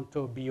total amount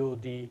of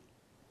BOD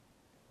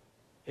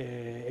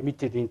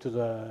emitted into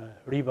the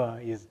river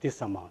is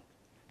this amount.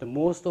 The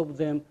most of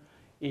them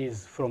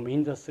is from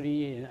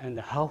industry, and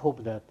half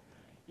of that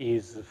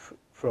is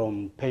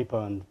from paper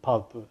and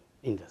pulp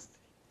industry.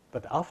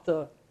 But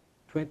after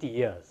 20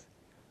 years,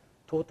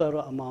 total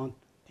amount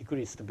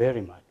decreased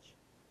very much.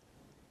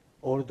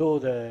 although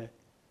the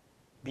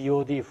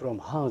BOD from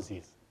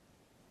houses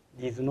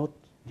is not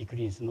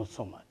decreased, not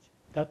so much.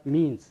 That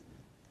means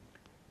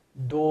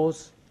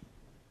those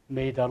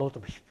made a lot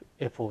of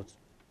efforts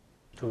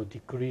to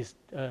decrease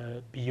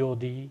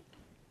BOD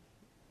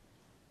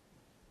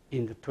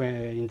in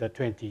the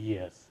 20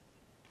 years.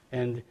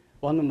 And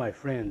one of my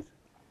friends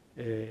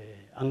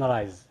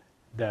analyzed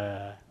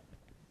the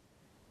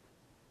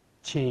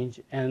change,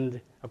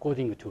 and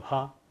according to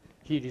her,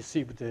 he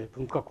received the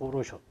Bunka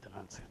Korosho.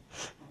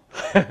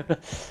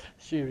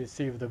 She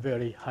received a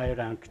very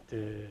high-ranked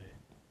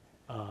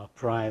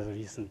prize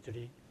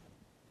recently.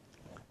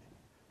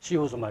 She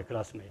was my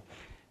classmate.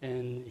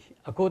 And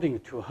according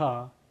to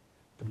her,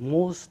 the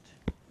most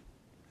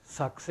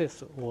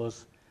success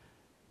was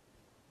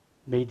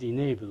made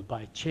enabled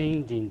by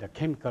changing the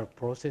chemical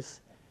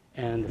process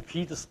and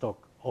feedstock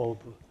of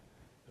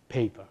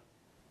paper.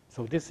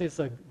 So this is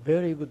a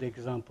very good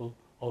example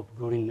of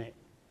green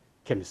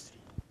chemistry.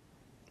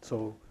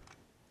 So,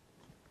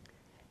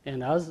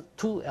 and as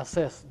to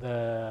assess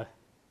the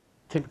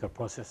chemical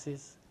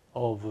processes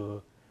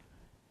of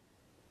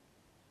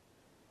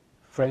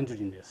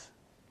friendliness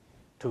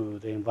to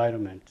the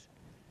environment,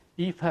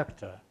 E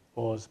factor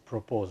was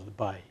proposed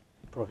by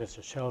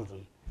Professor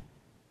Sheldon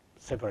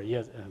several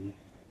years,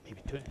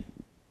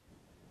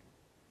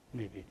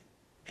 maybe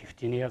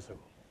 15 years ago.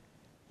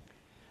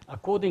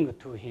 According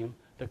to him,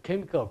 the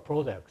chemical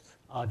products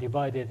are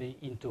divided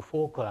into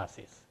 4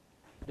 classes.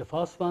 The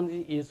first one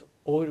is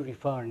oil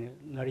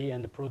refinery,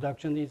 and the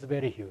production is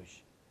very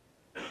huge.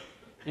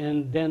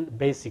 And then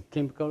basic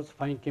chemicals,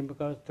 fine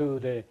chemicals, to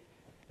the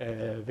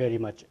very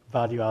much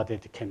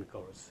value-added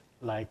chemicals,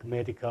 like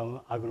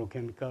medical,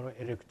 agrochemical,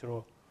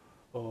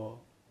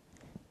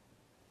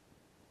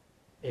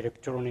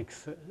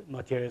 electronics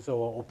materials,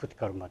 or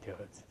optical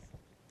materials.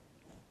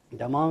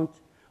 The amount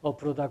of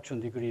production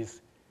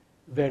decreases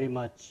very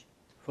much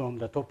from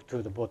the top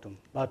to the bottom.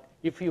 But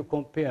if you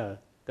compare,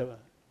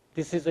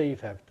 this is a E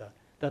factor.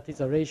 That is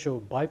a ratio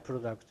of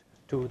byproduct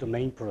to the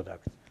main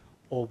product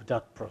of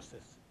that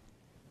process.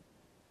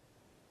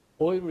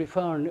 Oil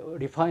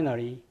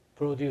refinery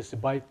produces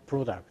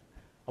byproduct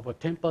about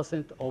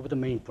 10% of the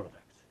main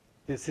product.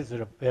 This is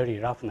a very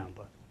rough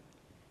number.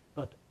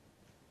 But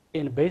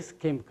in basic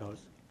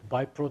chemicals, the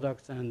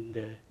byproducts and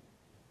the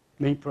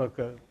main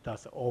product are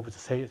of the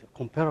same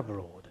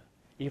comparable order.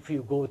 If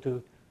you go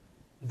to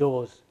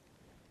those,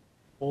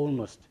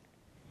 almost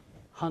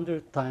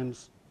 100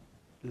 times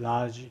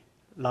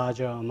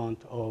larger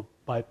amount of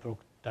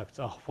byproducts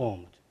are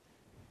formed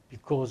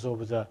because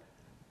of the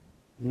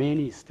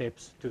many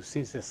steps to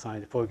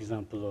synthesize, for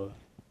example,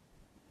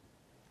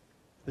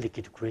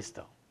 liquid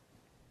crystal.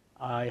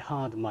 I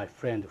had my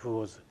friend who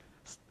was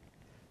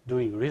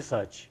doing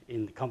research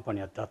in the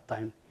company at that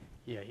time.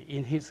 Yeah,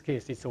 in his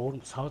case, it's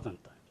almost 1,000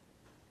 times.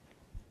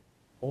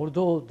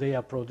 Although they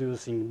are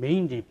producing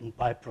mainly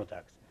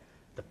byproducts,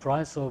 the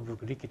price of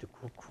liquid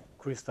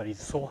crystal is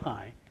so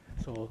high,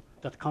 so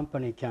that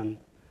company can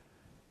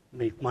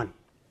make money.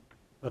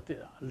 But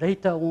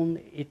later on,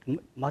 it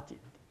much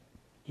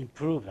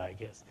improved, I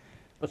guess.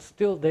 But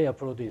still, they are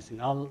producing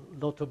a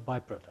lot of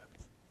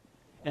byproducts.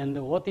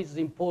 And what is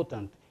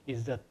important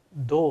is that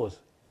those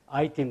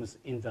items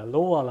in the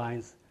lower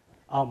lines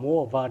are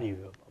more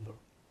valuable.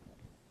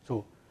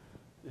 So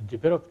the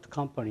developed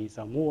companies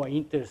are more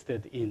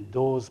interested in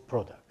those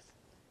products.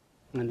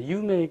 And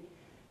you may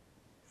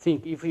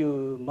think if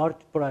you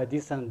multiply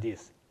this and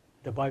this,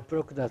 the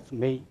byproducts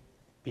may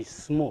be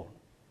small.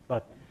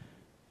 But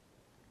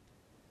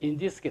in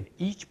this case,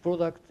 each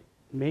product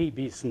may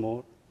be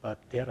small, but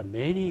there are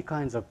many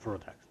kinds of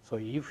products. So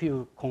if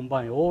you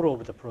combine all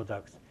of the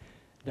products,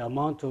 the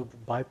amount of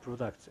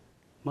byproducts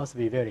must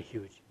be very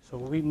huge. So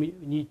we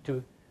need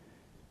to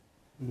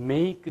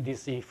make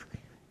this E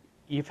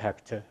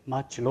factor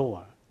much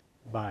lower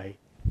by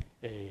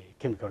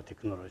chemical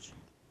technology.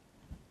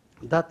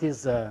 That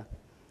is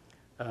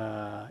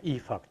E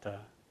factor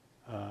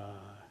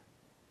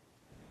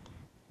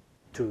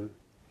to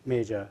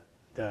measure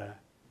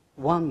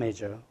one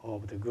measure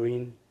of the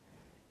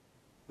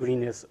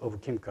greenness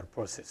of chemical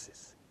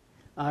processes.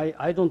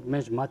 I don't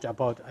measure much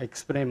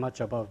explain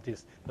much about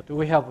this, but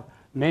we have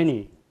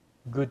many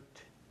good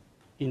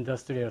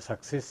industrial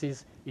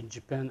successes in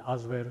Japan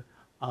as well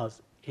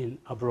as in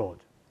abroad.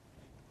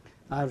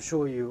 I'll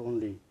show you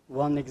only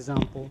one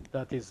example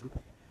that is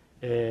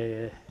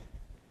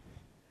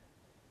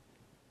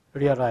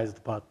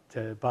realized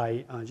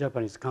by a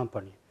Japanese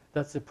company.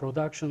 That's the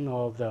production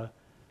of the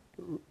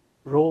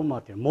raw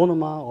material,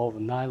 monomer of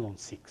nylon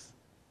 6.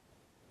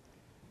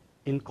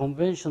 In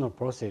conventional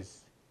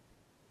process,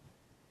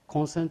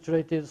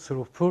 concentrated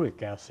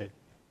sulfuric acid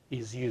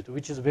is used,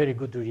 which is a very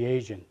good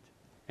reagent,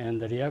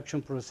 and the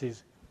reaction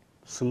proceeds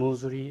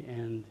smoothly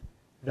and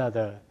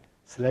rather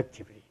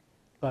selectively.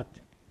 But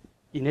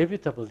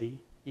inevitably,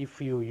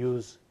 if you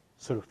use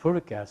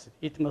sulfuric acid,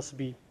 it must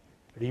be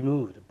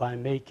removed by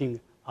making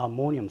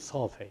ammonium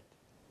sulfate.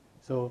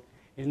 So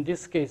in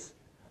this case,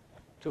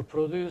 to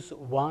produce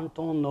 1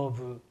 ton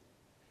of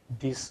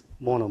this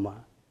monomer,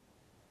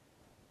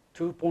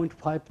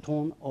 2.5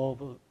 ton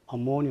of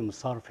ammonium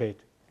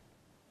sulfate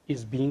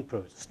is being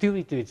produced. Still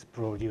it is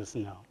produced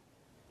now.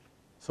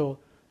 So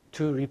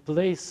to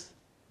replace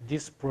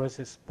this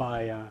process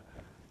by a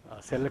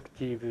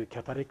selective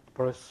catalytic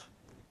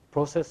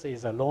process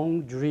is a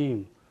long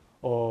dream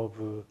of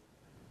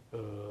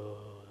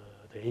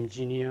the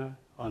engineer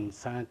and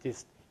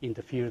scientist in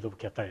the field of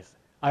catalysis.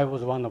 I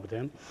was one of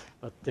them,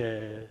 but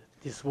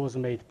this was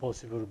made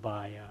possible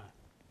by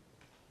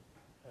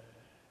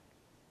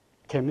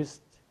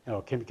chemists,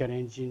 chemical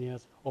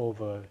engineers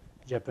of a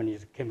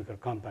Japanese chemical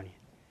company.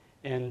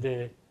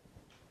 And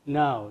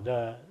now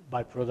the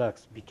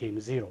byproducts became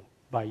zero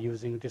by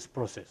using this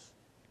process.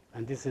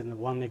 And this is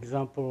one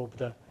example of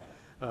the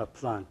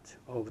plant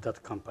of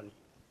that company.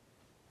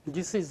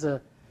 This is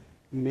the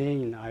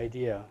main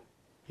idea,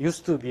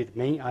 used to be the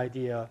main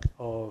idea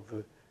of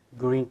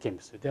green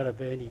chemistry. There are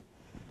very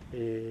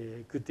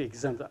good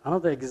examples.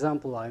 Another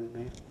example I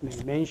may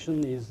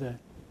mention is a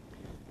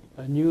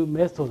new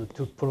method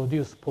to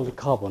produce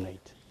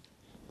polycarbonate.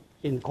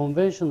 In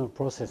conventional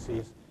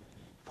processes,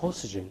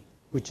 phosgen,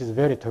 which is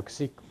very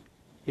toxic,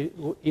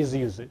 is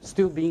used,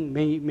 still being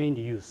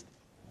mainly used.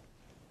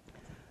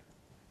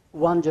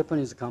 One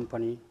Japanese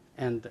company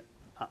and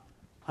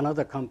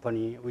another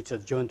company, which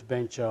is a joint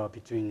venture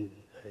between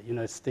the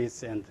United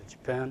States and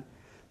Japan,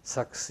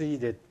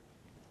 succeeded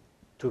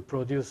to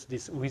produce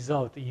this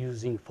without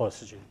using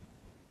phosgen.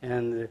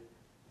 And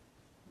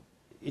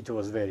it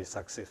was very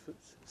successful.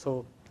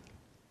 So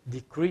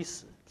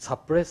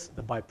suppress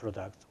the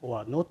byproducts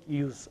or not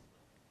use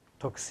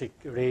toxic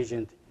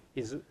reagent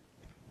is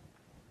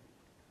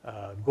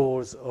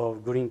goals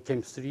of green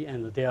chemistry,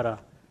 and there are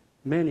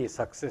many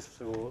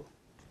successful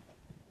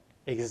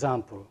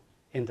examples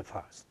in the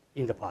past.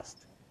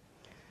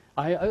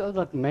 I would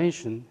like to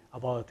mention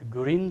about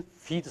green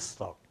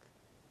feedstock,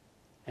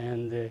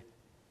 and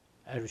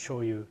I'll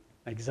show you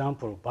an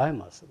example of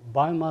biomass.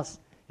 Biomass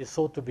is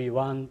thought to be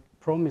one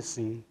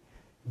promising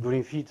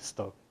green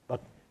feedstock,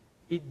 but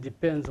it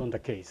depends on the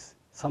case.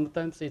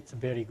 Sometimes it's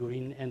very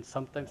green, and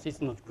sometimes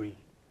it's not green.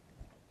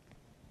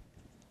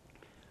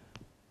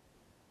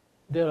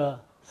 There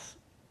are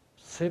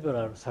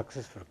several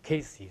successful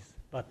cases,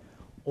 but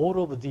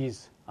all of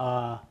these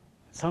are,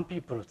 some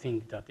people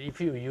think that if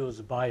you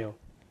use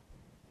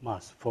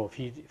biomass for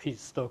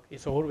feedstock,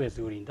 it's always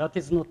green. That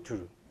is not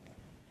true.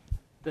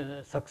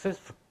 The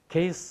successful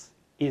case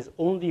is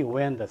only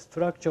when the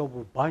structure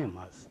of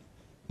biomass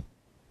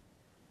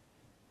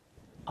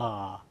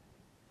are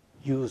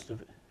used,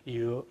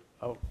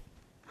 how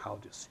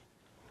do you say?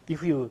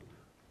 If you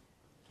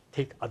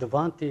take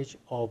advantage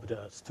of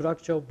the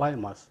structure of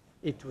biomass,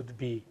 it would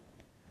be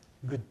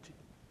good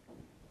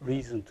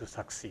reason to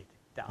succeed.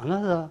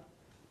 Another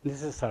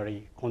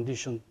necessary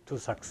condition to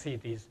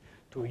succeed is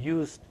to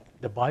use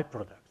the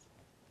byproducts.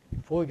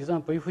 For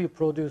example, if we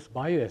produce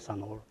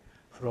bioethanol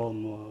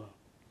from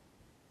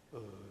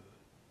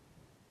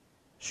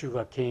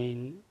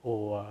sugarcane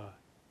or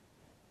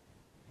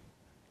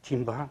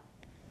timber,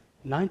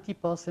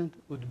 90%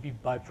 would be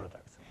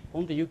byproducts.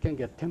 Only you can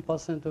get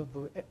 10% of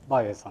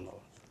bioethanol.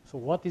 So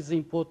what is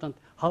important?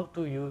 How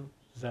to use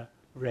the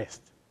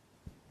rest.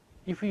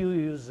 If you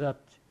use that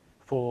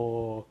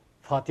for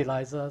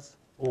fertilizers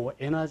or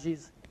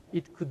energies,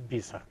 it could be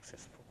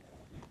successful.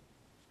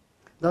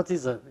 That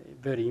is a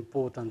very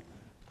important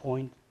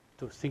point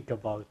to think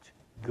about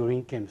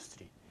green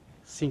chemistry.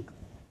 Think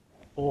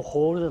or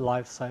whole the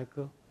life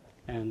cycle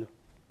and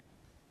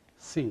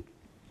think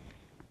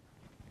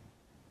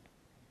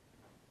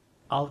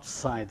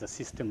outside the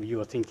system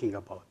you are thinking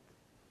about.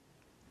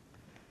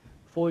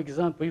 For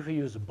example, if you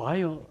use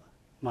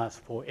biomass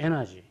for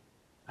energy,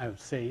 I would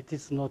say it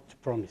is not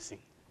promising.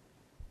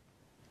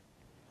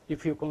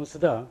 If you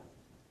consider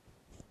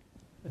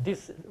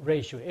this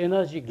ratio,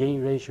 energy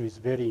gain ratio is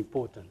very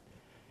important.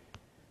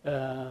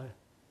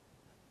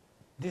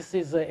 This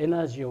is the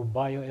energy of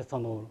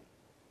bioethanol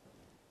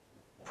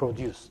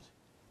produced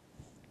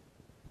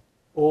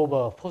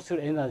over fossil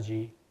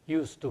energy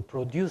used to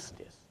produce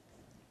this.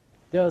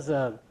 There's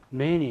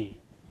many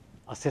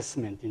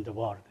assessments in the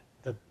world.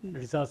 The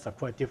results are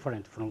quite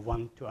different from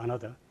one to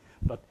another,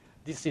 but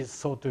this is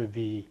thought to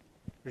be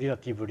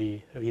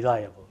relatively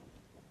reliable.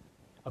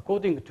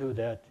 According to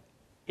that,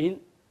 in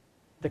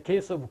the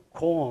case of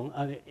corn,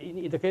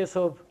 in the case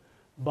of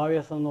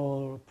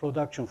bioethanol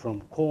production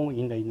from corn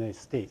in the United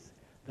States,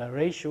 the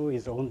ratio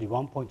is only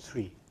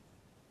 1.3.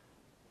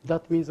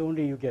 That means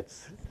only you get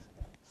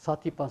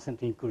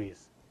 30%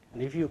 increase.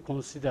 And if you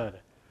consider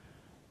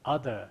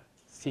other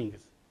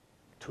things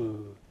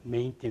to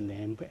maintain the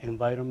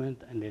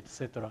environment and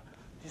etc.,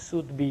 this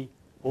would be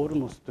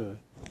almost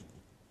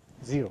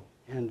zero.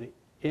 And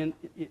in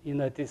the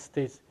United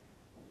States,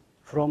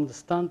 from the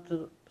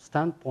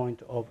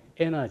standpoint of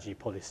energy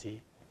policy,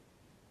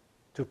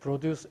 to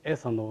produce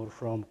ethanol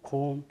from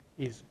corn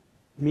is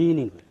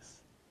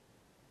meaningless.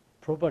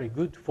 Probably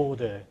good for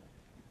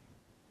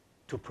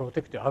to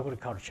protect the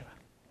agriculture.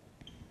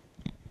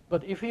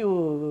 But if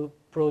you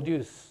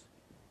produce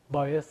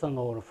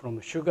bioethanol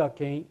from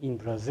sugarcane in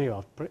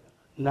Brazil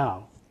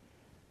now,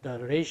 the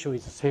ratio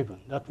is 7.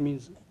 That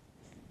means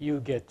you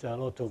get a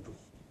lot of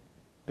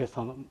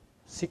methanol,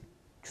 6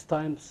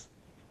 times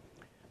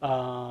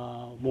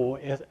more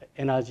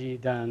energy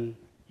than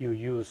you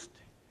used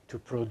to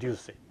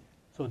produce it.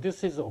 So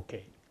this is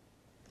okay.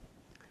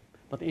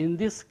 But in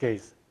this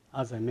case,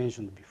 as I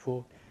mentioned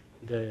before,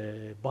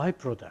 the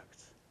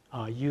byproducts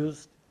are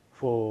used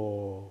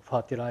for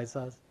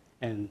fertilizers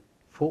and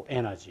for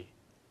energy.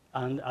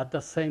 And at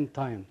the same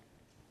time,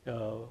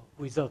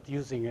 without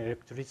using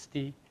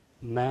electricity,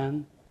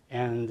 man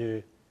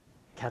and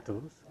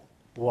cattle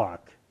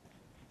work.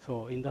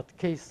 So in that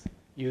case,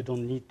 you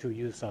don't need to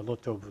use a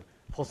lot of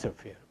fossil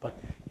fuel. But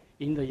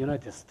in the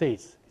United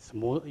States, it's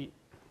more,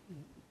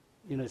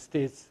 in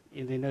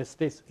the United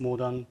States,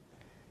 modern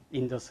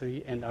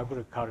industry and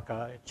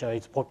agriculture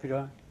is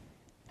popular.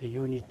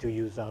 You need to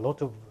use a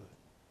lot of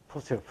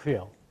fossil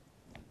fuel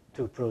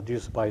to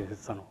produce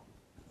bioethanol.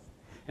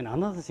 And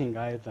another thing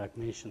I'd like to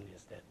mention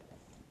is that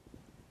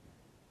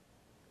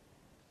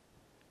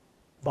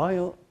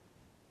biofuel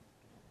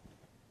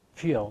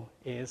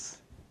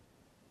is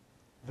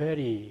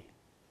very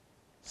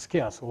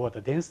scarce, or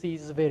the density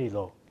is very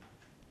low.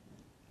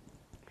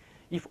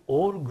 If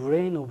all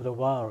grain of the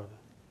world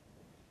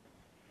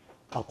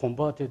are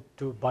converted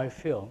to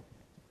biofuel,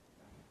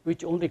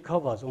 which only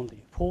covers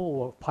only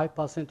 4 or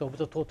 5% of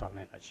the total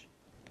energy.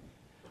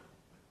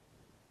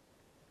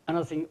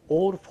 Another thing,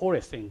 all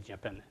forests in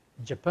Japan.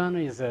 Japan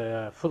is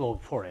full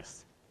of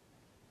forests.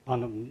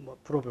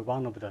 Probably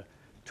one of the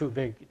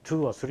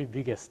two or three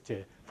biggest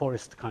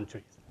forest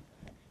countries.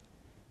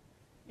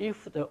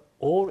 If the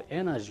all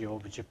energy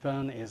of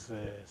Japan is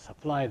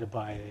supplied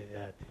by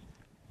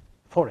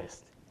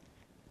forest,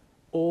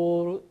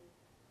 all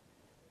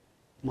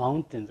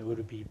mountains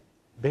will be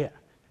bare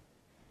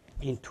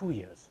in 2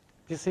 years.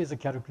 This is a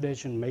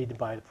calculation made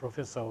by the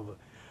professor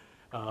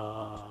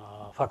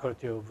of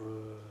Faculty of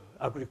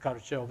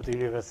Agriculture of the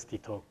University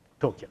of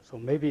Tokyo, so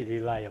maybe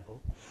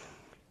reliable.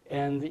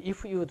 And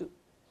if you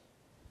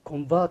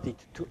convert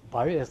it to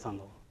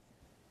bioethanol,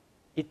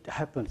 it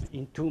happens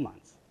in 2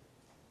 months.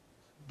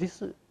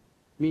 This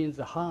means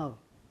how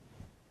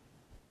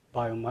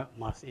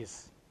biomass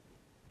is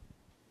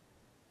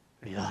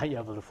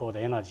reliable for the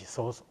energy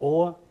source,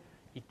 or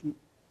it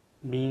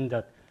means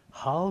that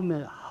how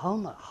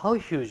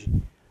huge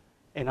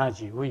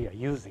energy we are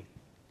using.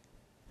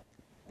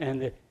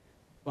 And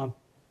one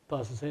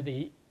person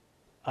said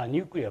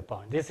nuclear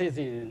power. This is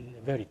a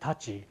very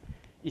touchy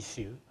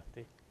issue.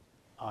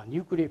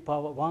 Nuclear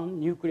power, one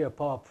nuclear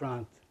power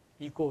plant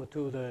equal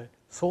to the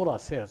solar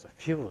cells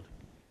fueled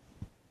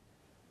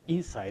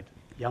inside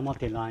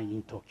Yamate Line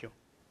in Tokyo.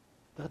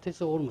 That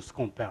is almost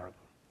comparable.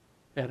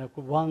 And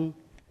one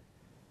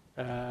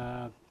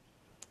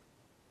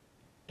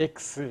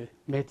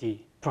ex-METI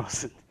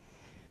person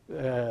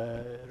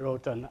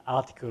wrote an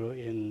article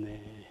in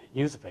a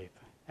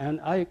newspaper,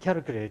 and I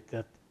calculate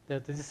that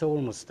this is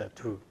almost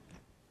true.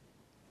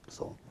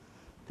 So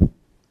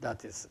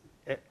that is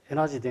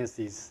energy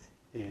density is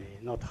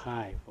not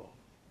high.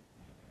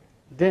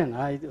 Then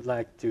I'd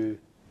like to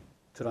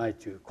try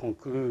to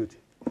conclude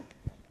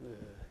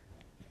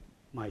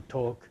my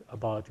talk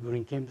about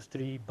green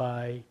chemistry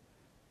by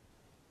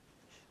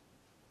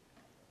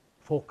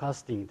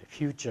forecasting the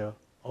future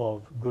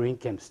of green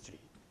chemistry.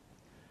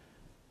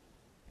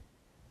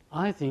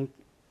 I think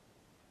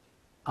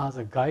as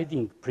a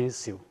guiding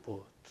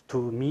principle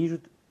to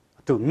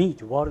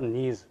meet world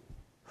needs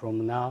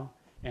from now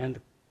and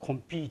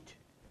compete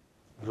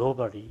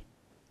globally,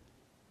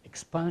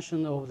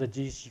 expansion of the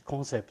GC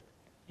concept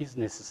is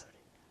necessary.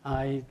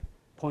 I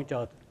point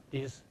out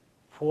these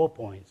 4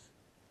 points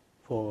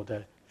for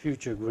the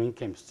future green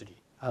chemistry.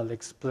 I'll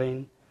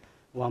explain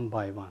one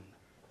by one.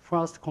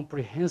 First,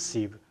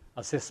 comprehensive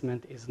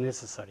assessment is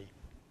necessary.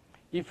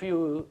 If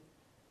you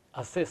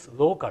assess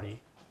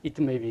locally, it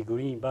may be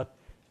green, but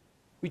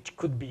which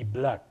could be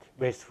black,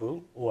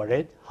 wasteful, or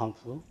red,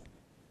 harmful,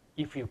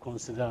 if you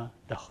consider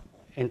the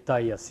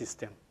entire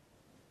system.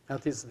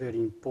 That is a very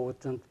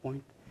important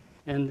point.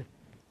 And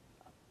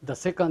the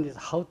second is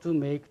how to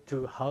make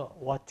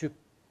what to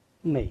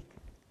make.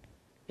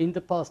 In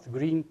the past,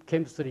 green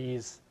chemistry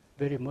is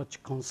very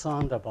much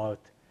concerned about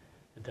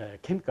the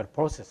chemical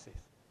processes.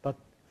 But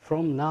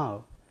from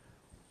now,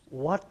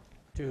 what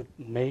to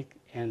make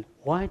and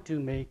why to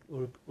make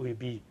will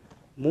be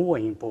more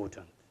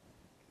important.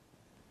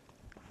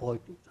 For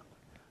example,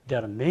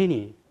 there are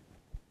many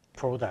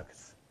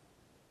products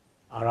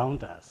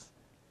around us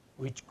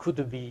which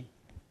could be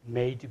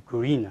made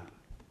greener.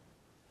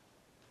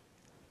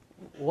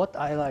 What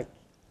I like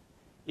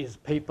is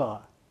paper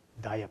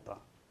diaper.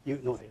 You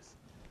know this.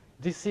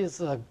 This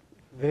is a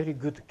very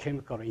good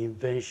chemical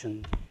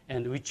invention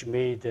and which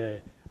made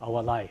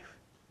our life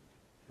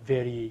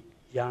very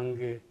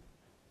young,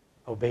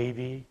 a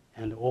baby,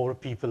 and old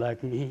people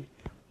like me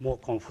more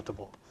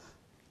comfortable.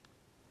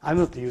 I'm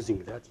not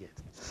using that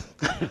yet.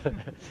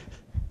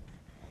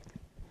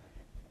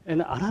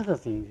 And another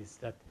thing is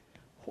that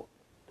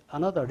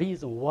another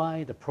reason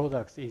why the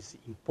product is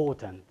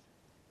important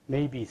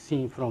may be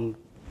seen from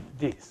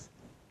this.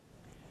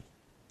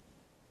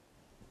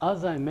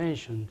 as I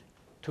mentioned,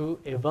 to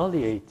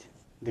evaluate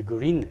the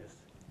greenness,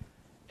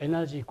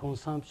 energy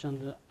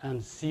consumption and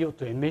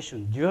CO2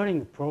 emission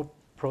during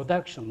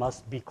production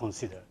must be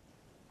considered.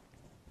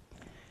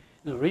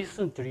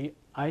 Recently,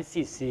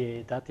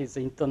 ICCA, that is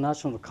the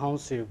International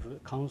Council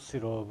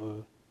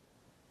of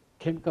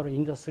Chemical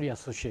Industry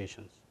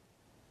Associations,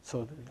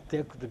 so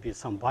there could be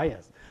some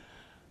bias.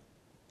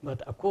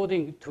 But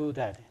according to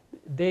that,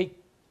 they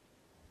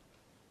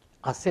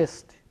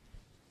asked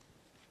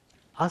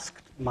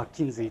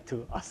McKinsey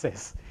to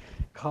assess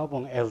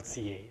carbon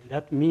LCA.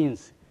 That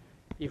means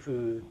if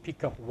you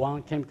pick up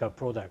one chemical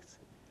product,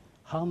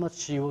 how much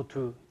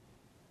CO2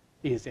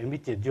 is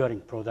emitted during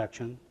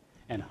production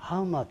and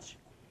how much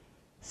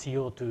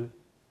CO2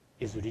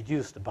 is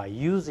reduced by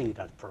using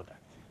that product,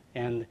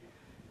 and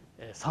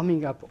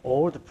summing up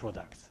all the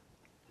products.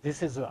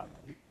 This is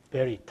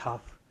very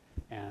tough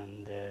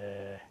and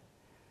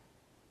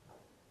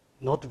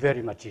not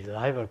very much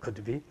reliable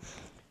could be.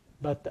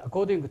 But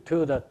according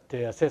to that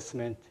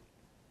assessment,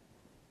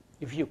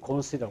 if you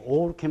consider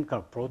all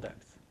chemical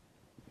products,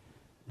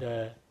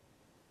 the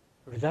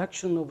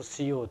reduction of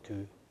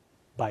CO2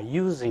 by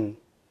using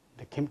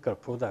the chemical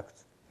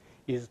products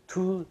is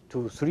 2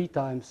 to 3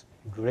 times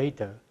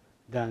greater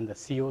than the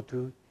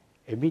CO2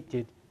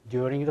 emitted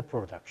during the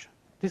production.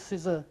 This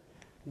is a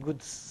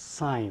good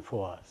sign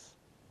for us.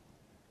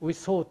 We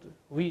thought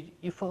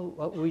if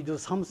we do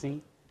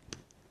something,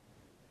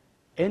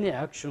 any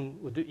action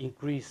would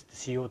increase the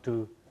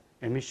CO2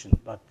 emission.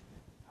 But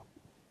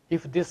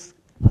if this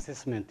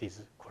assessment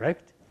is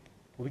correct,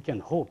 we can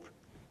hope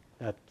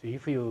that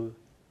if you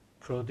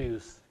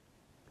produce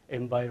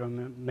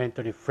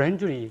environmentally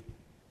friendly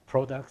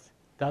products,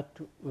 that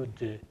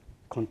would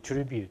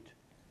contribute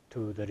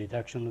to the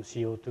reduction of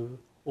CO2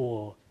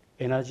 or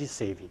energy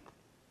saving.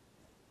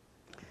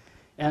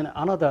 And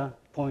another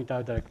point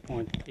I'd like to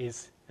point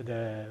is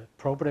the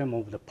problem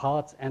of the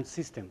parts and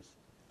systems.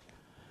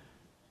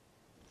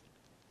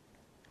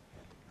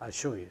 I'll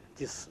show you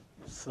this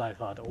slide.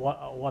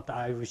 What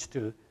I wish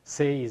to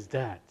say is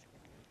that,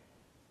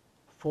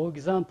 for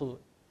example,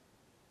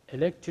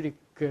 electric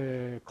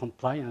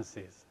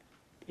compliances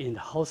in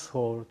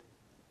household,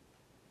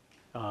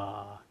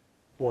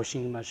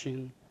 washing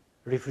machine,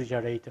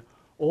 refrigerator,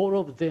 all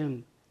of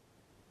them,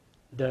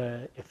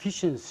 the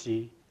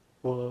efficiency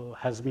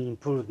has been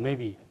improved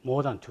maybe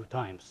more than 2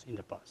 times in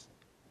the past.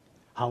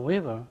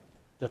 However,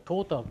 the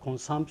total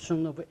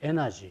consumption of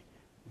energy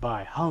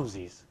by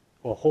houses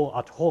or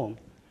at home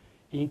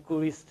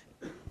increased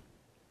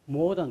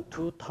more than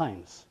 2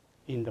 times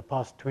in the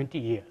past 20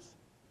 years.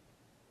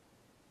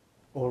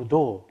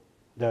 Although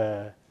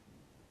the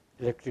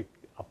electric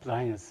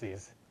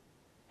appliances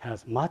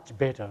has much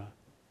better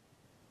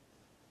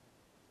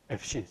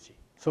efficiency.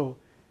 So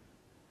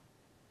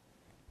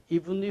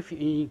even if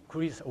you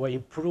increase or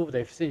improve the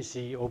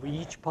efficiency of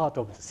each part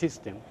of the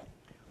system,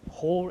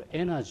 whole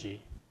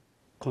energy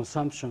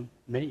consumption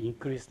may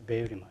increase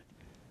very much.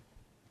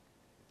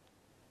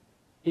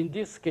 In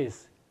this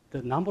case,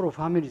 the number of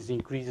families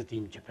increased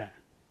in Japan.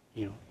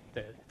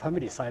 The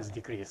family size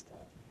decreased.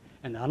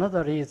 And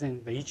another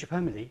reason, each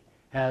family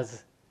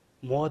has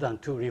more than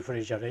 2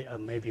 refrigerators,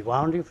 maybe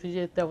 1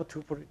 refrigerator or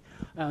 2,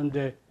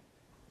 and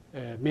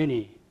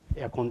many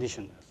air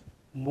conditioners.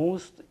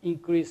 Most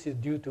increase is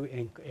due to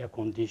air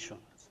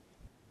conditioners.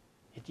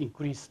 It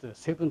increased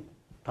 7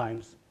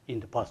 times in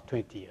the past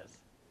 20 years.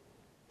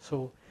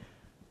 So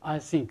I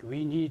think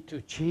we need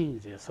to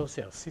change the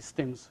social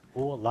systems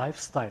or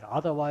lifestyle.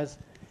 Otherwise,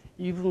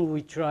 even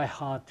we try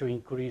hard to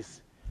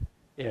improve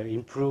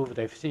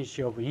the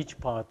efficiency of each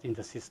part in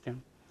the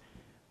system,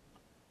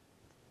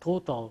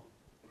 total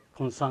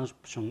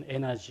consumption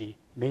energy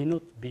may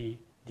not be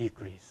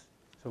decreased.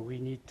 So we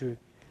need to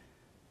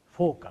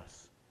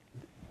focus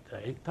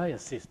the entire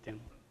system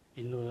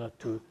in order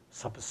to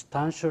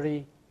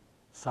substantially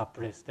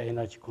suppress the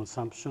energy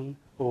consumption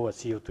or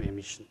CO2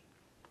 emission.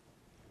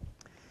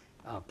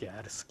 Okay,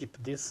 I'll skip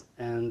this.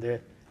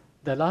 And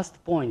the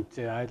last point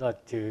I'd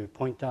like to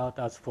point out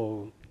as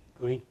for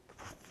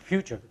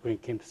future green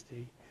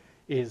chemistry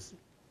is,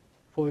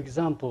 for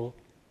example,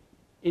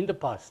 in the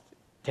past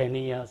 10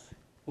 years,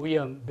 we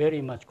are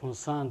very much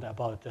concerned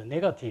about the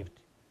negative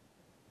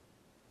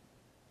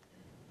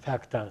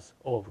factors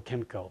of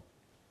chemical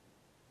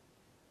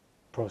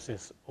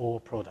process or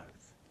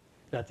products.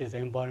 That is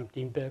environment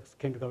impacts,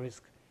 chemical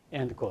risk,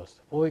 and cost.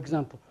 For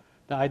example,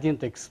 I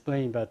didn't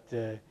explain, but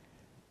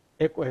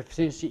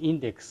eco-efficiency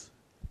index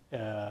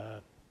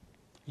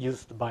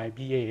used by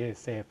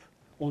BASF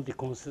only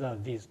consider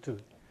these 2.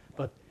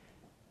 But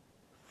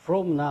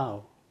from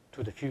now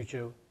to the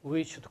future,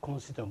 we should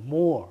consider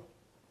more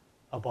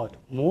about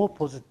more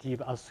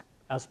positive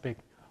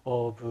aspect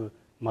of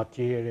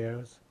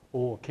materials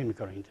or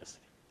chemical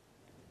industry.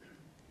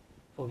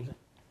 For example,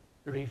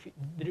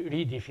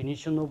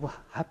 redefinition of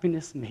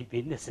happiness may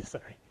be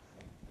necessary.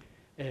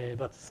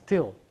 But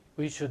still,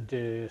 we should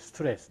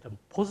stress the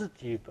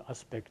positive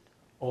aspect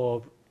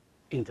of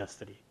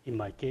industry, in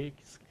my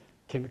case,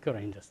 chemical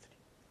industry.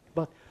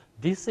 But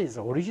this is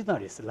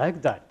originally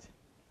like that.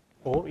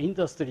 All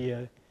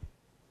industry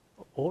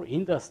all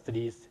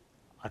industries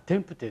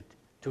attempted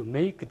to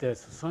make the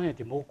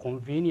society more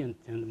convenient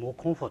and more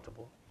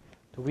comfortable.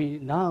 So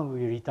now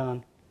we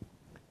return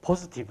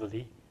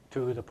positively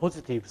to the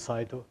positive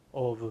side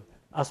of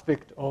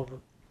aspect of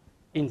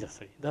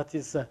industry. That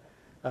is,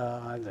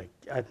 like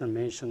I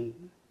mentioned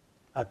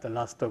at the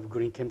last of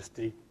green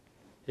chemistry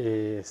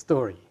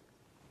story.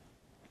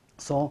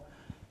 So,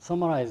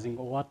 summarizing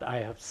what I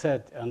have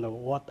said and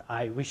what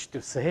I wish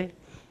to say,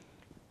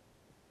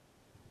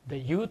 the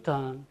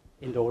U-turn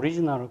in the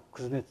original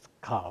Kuznets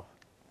curve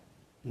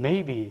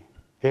may be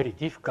very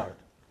difficult,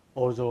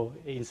 although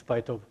in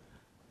spite of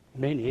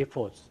many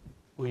efforts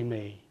we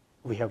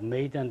have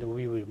made and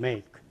we will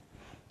make.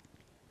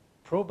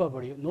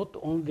 Probably not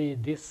only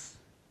this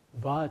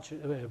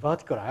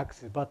vertical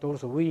axis, but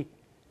also we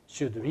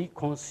should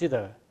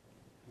reconsider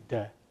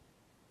the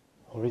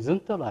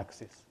horizontal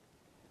axis.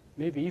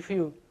 Maybe if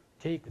you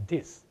take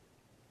this,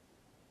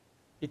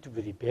 it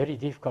will be very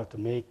difficult to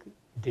make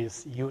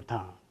this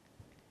U-turn.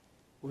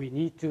 We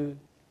need to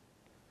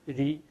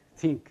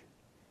rethink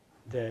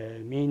the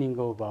meaning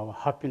of our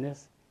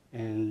happiness,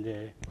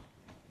 and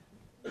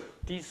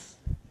this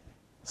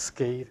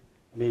scale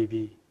may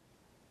be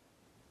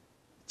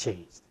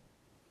changed.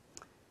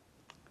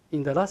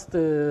 In the last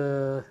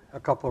a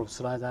couple of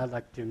slides, I'd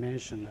like to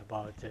mention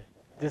about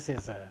this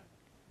is an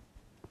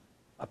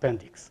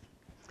appendix.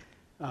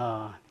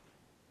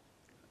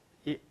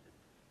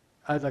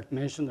 I'd like to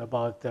mention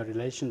about the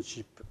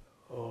relationship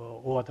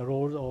or the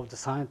role of the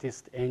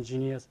scientists,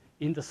 engineers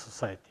in the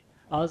society.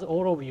 As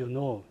all of you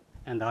know,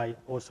 and I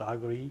also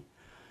agree,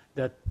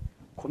 that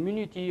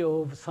community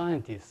of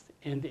scientists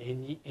and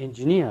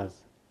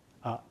engineers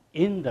are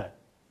in the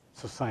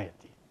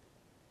society,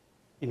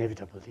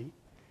 inevitably.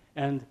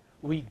 And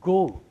we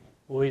go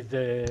with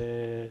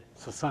the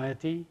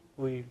society,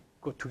 we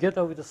go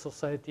together with the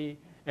society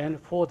and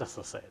for the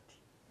society.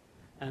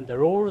 And the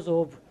roles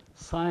of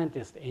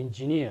scientists,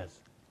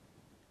 engineers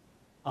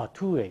are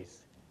two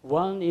ways.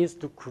 One is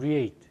to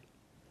create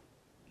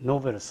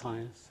novel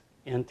science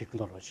and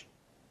technology.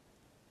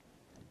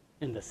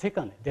 And the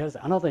second, there's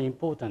another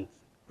important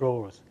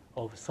role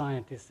of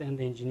scientists and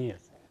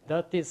engineers.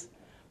 That is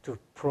to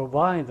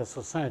provide the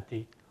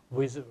society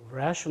with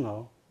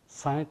rational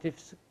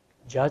scientific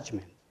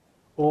judgment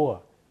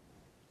or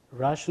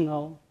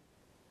rational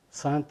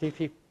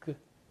scientific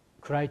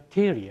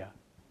criteria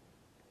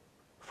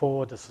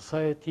for the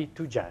society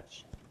to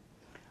judge.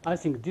 I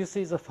think this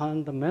is a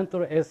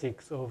fundamental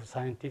ethics of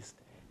scientists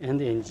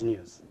and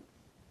engineers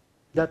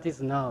that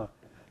is now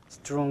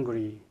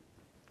strongly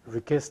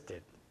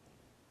requested.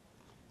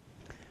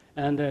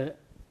 And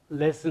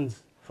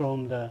lessons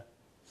from the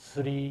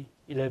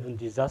 3/11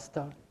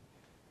 disaster.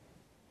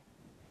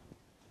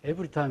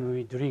 Every time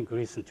we drink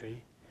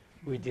recently,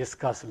 we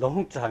discuss a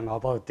long time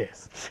about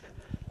this.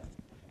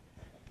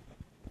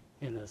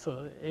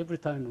 So every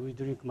time we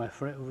drink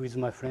with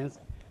my friends,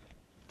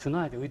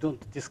 tonight we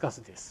don't discuss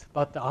this.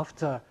 But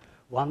after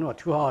 1 or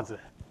 2 hours,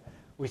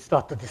 we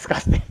start to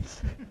discuss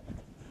this.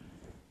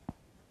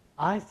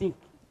 I think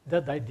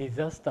that the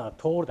disaster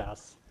told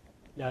us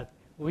that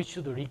we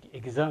should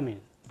re-examine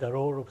the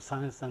role of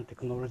science and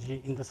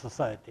technology in the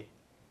society.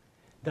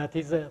 That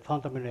is a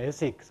fundamental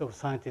ethics of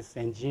scientists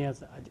and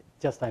engineers,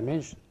 just I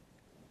mentioned.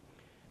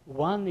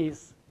 One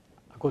is,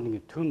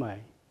 according to my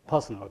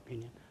personal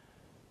opinion,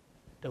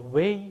 the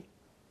way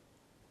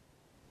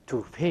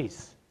to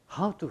face,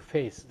 how to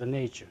face the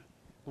nature.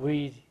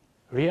 We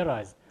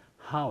realize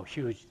how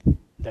huge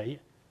the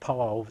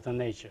power of the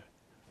nature.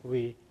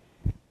 We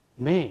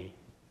may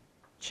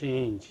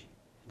change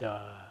the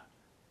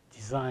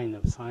design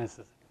of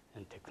sciences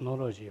and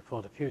technology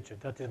for the future.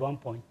 That is one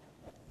point.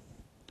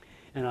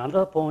 And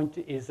another point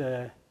is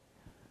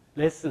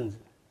lessons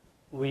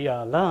we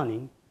are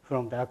learning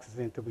from the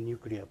accident of a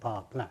nuclear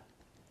power plant.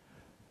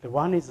 The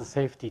one is the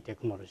safety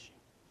technology.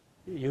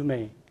 You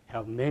may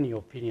have many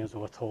opinions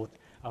or thoughts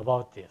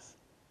about this.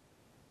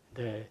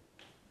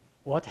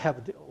 What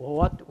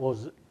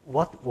was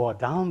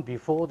done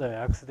before the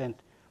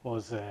accident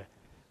was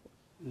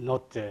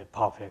not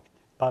perfect.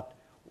 But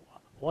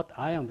what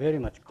I am very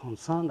much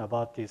concerned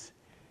about is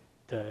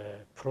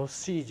the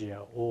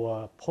procedure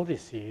or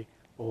policy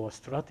or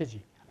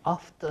strategy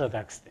after the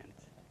accident.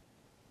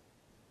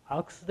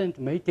 Accident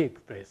may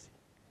take place,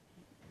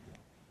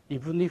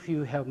 even if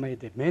you have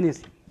made many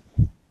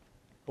things.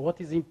 What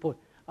is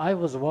important? I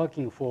was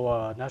working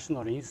for a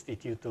National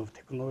Institute of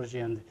Technology,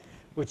 and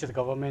which is a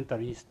governmental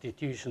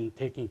institution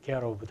taking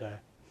care of the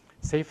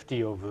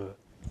safety of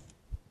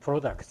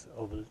products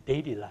of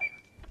daily life.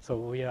 So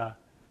we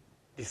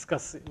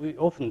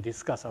often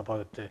discuss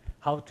about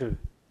how to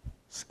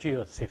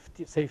secure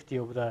safety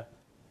of the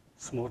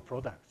small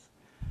products.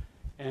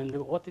 And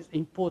what is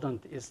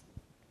important is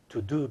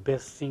to do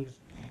best things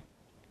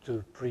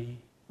to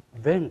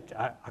prevent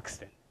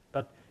accident.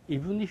 But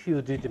even if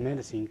you did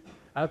many things,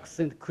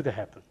 accident could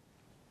happen.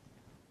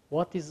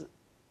 What is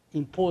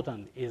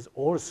important is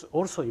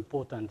also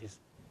important is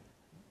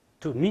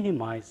to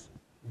minimize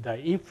the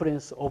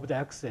influence of the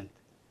accident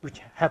which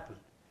happened.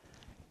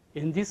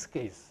 In this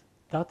case,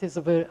 that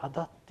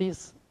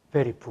is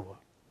very poor.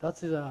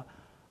 That is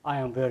I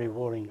am very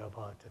worrying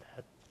about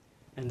that.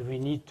 And we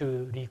need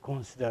to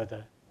reconsider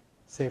the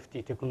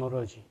safety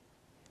technology.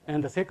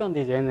 And the second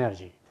is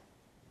energy.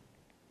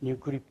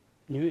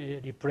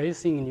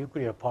 Replacing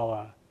nuclear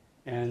power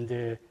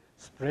and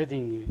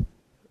spreading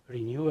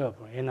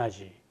renewable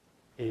energy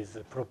is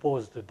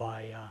proposed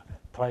by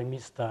Prime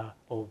Minister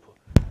of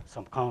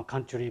some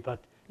country, but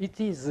it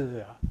is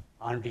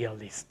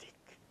unrealistic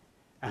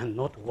and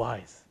not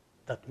wise.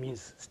 That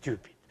means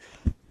stupid.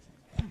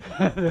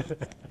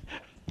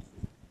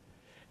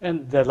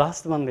 And the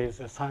last one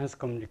is science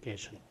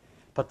communication,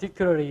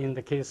 particularly in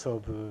the case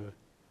of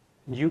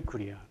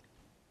nuclear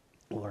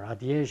or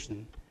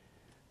radiation.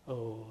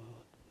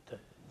 The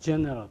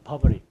general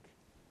public,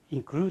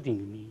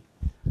 including me,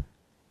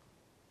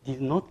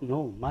 did not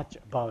know much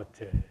about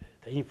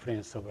the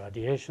influence of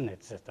radiation,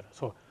 etc.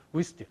 So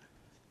we still,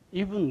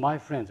 even my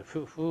friends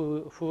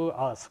who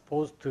are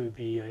supposed to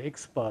be an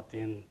expert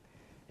in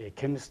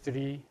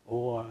chemistry,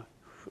 or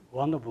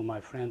one of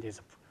my friends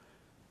is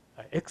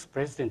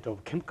ex-president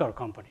of chemical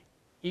company,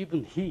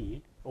 even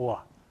he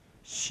or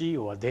she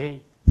or they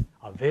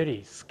are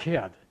very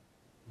scared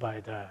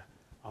by the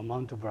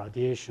amount of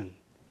radiation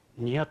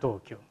near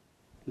Tokyo.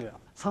 Yeah.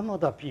 Some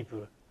other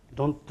people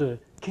don't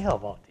care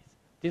about it.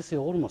 This is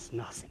almost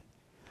nothing.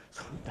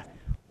 So the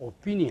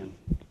opinion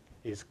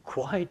is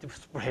quite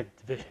spread.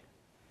 It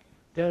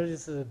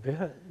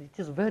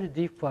is very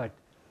difficult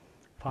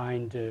to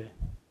find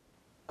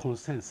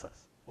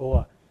consensus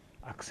or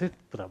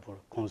acceptable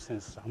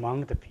consensus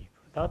among the people.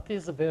 That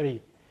is a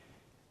very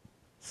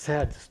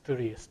sad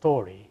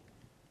story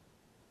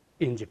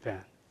in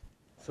Japan.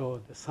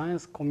 So the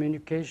science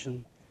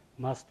communication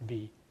must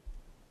be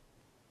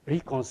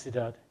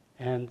reconsidered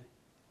and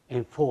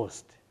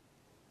enforced,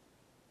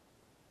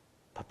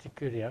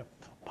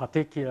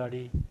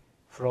 particularly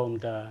from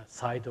the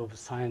side of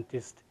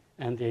scientists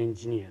and the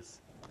engineers.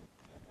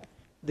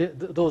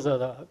 Those are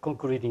the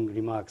concluding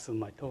remarks of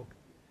my talk.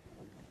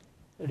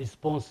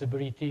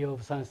 Responsibility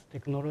of science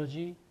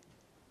technology,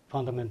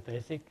 fundamental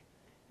ethics,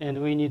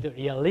 and we need a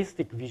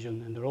realistic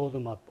vision and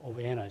roadmap of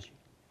energy.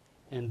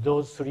 And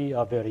those three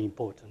are very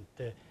important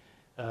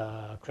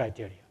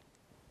criteria.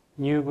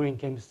 New green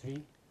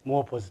chemistry,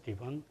 more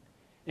positive one,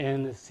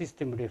 and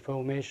system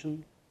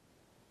reformation,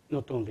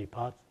 not only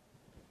parts,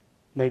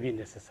 may be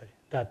necessary.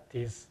 That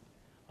is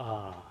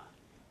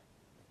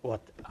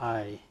what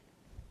I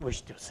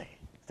wish to say.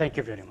 Thank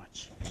you very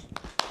much.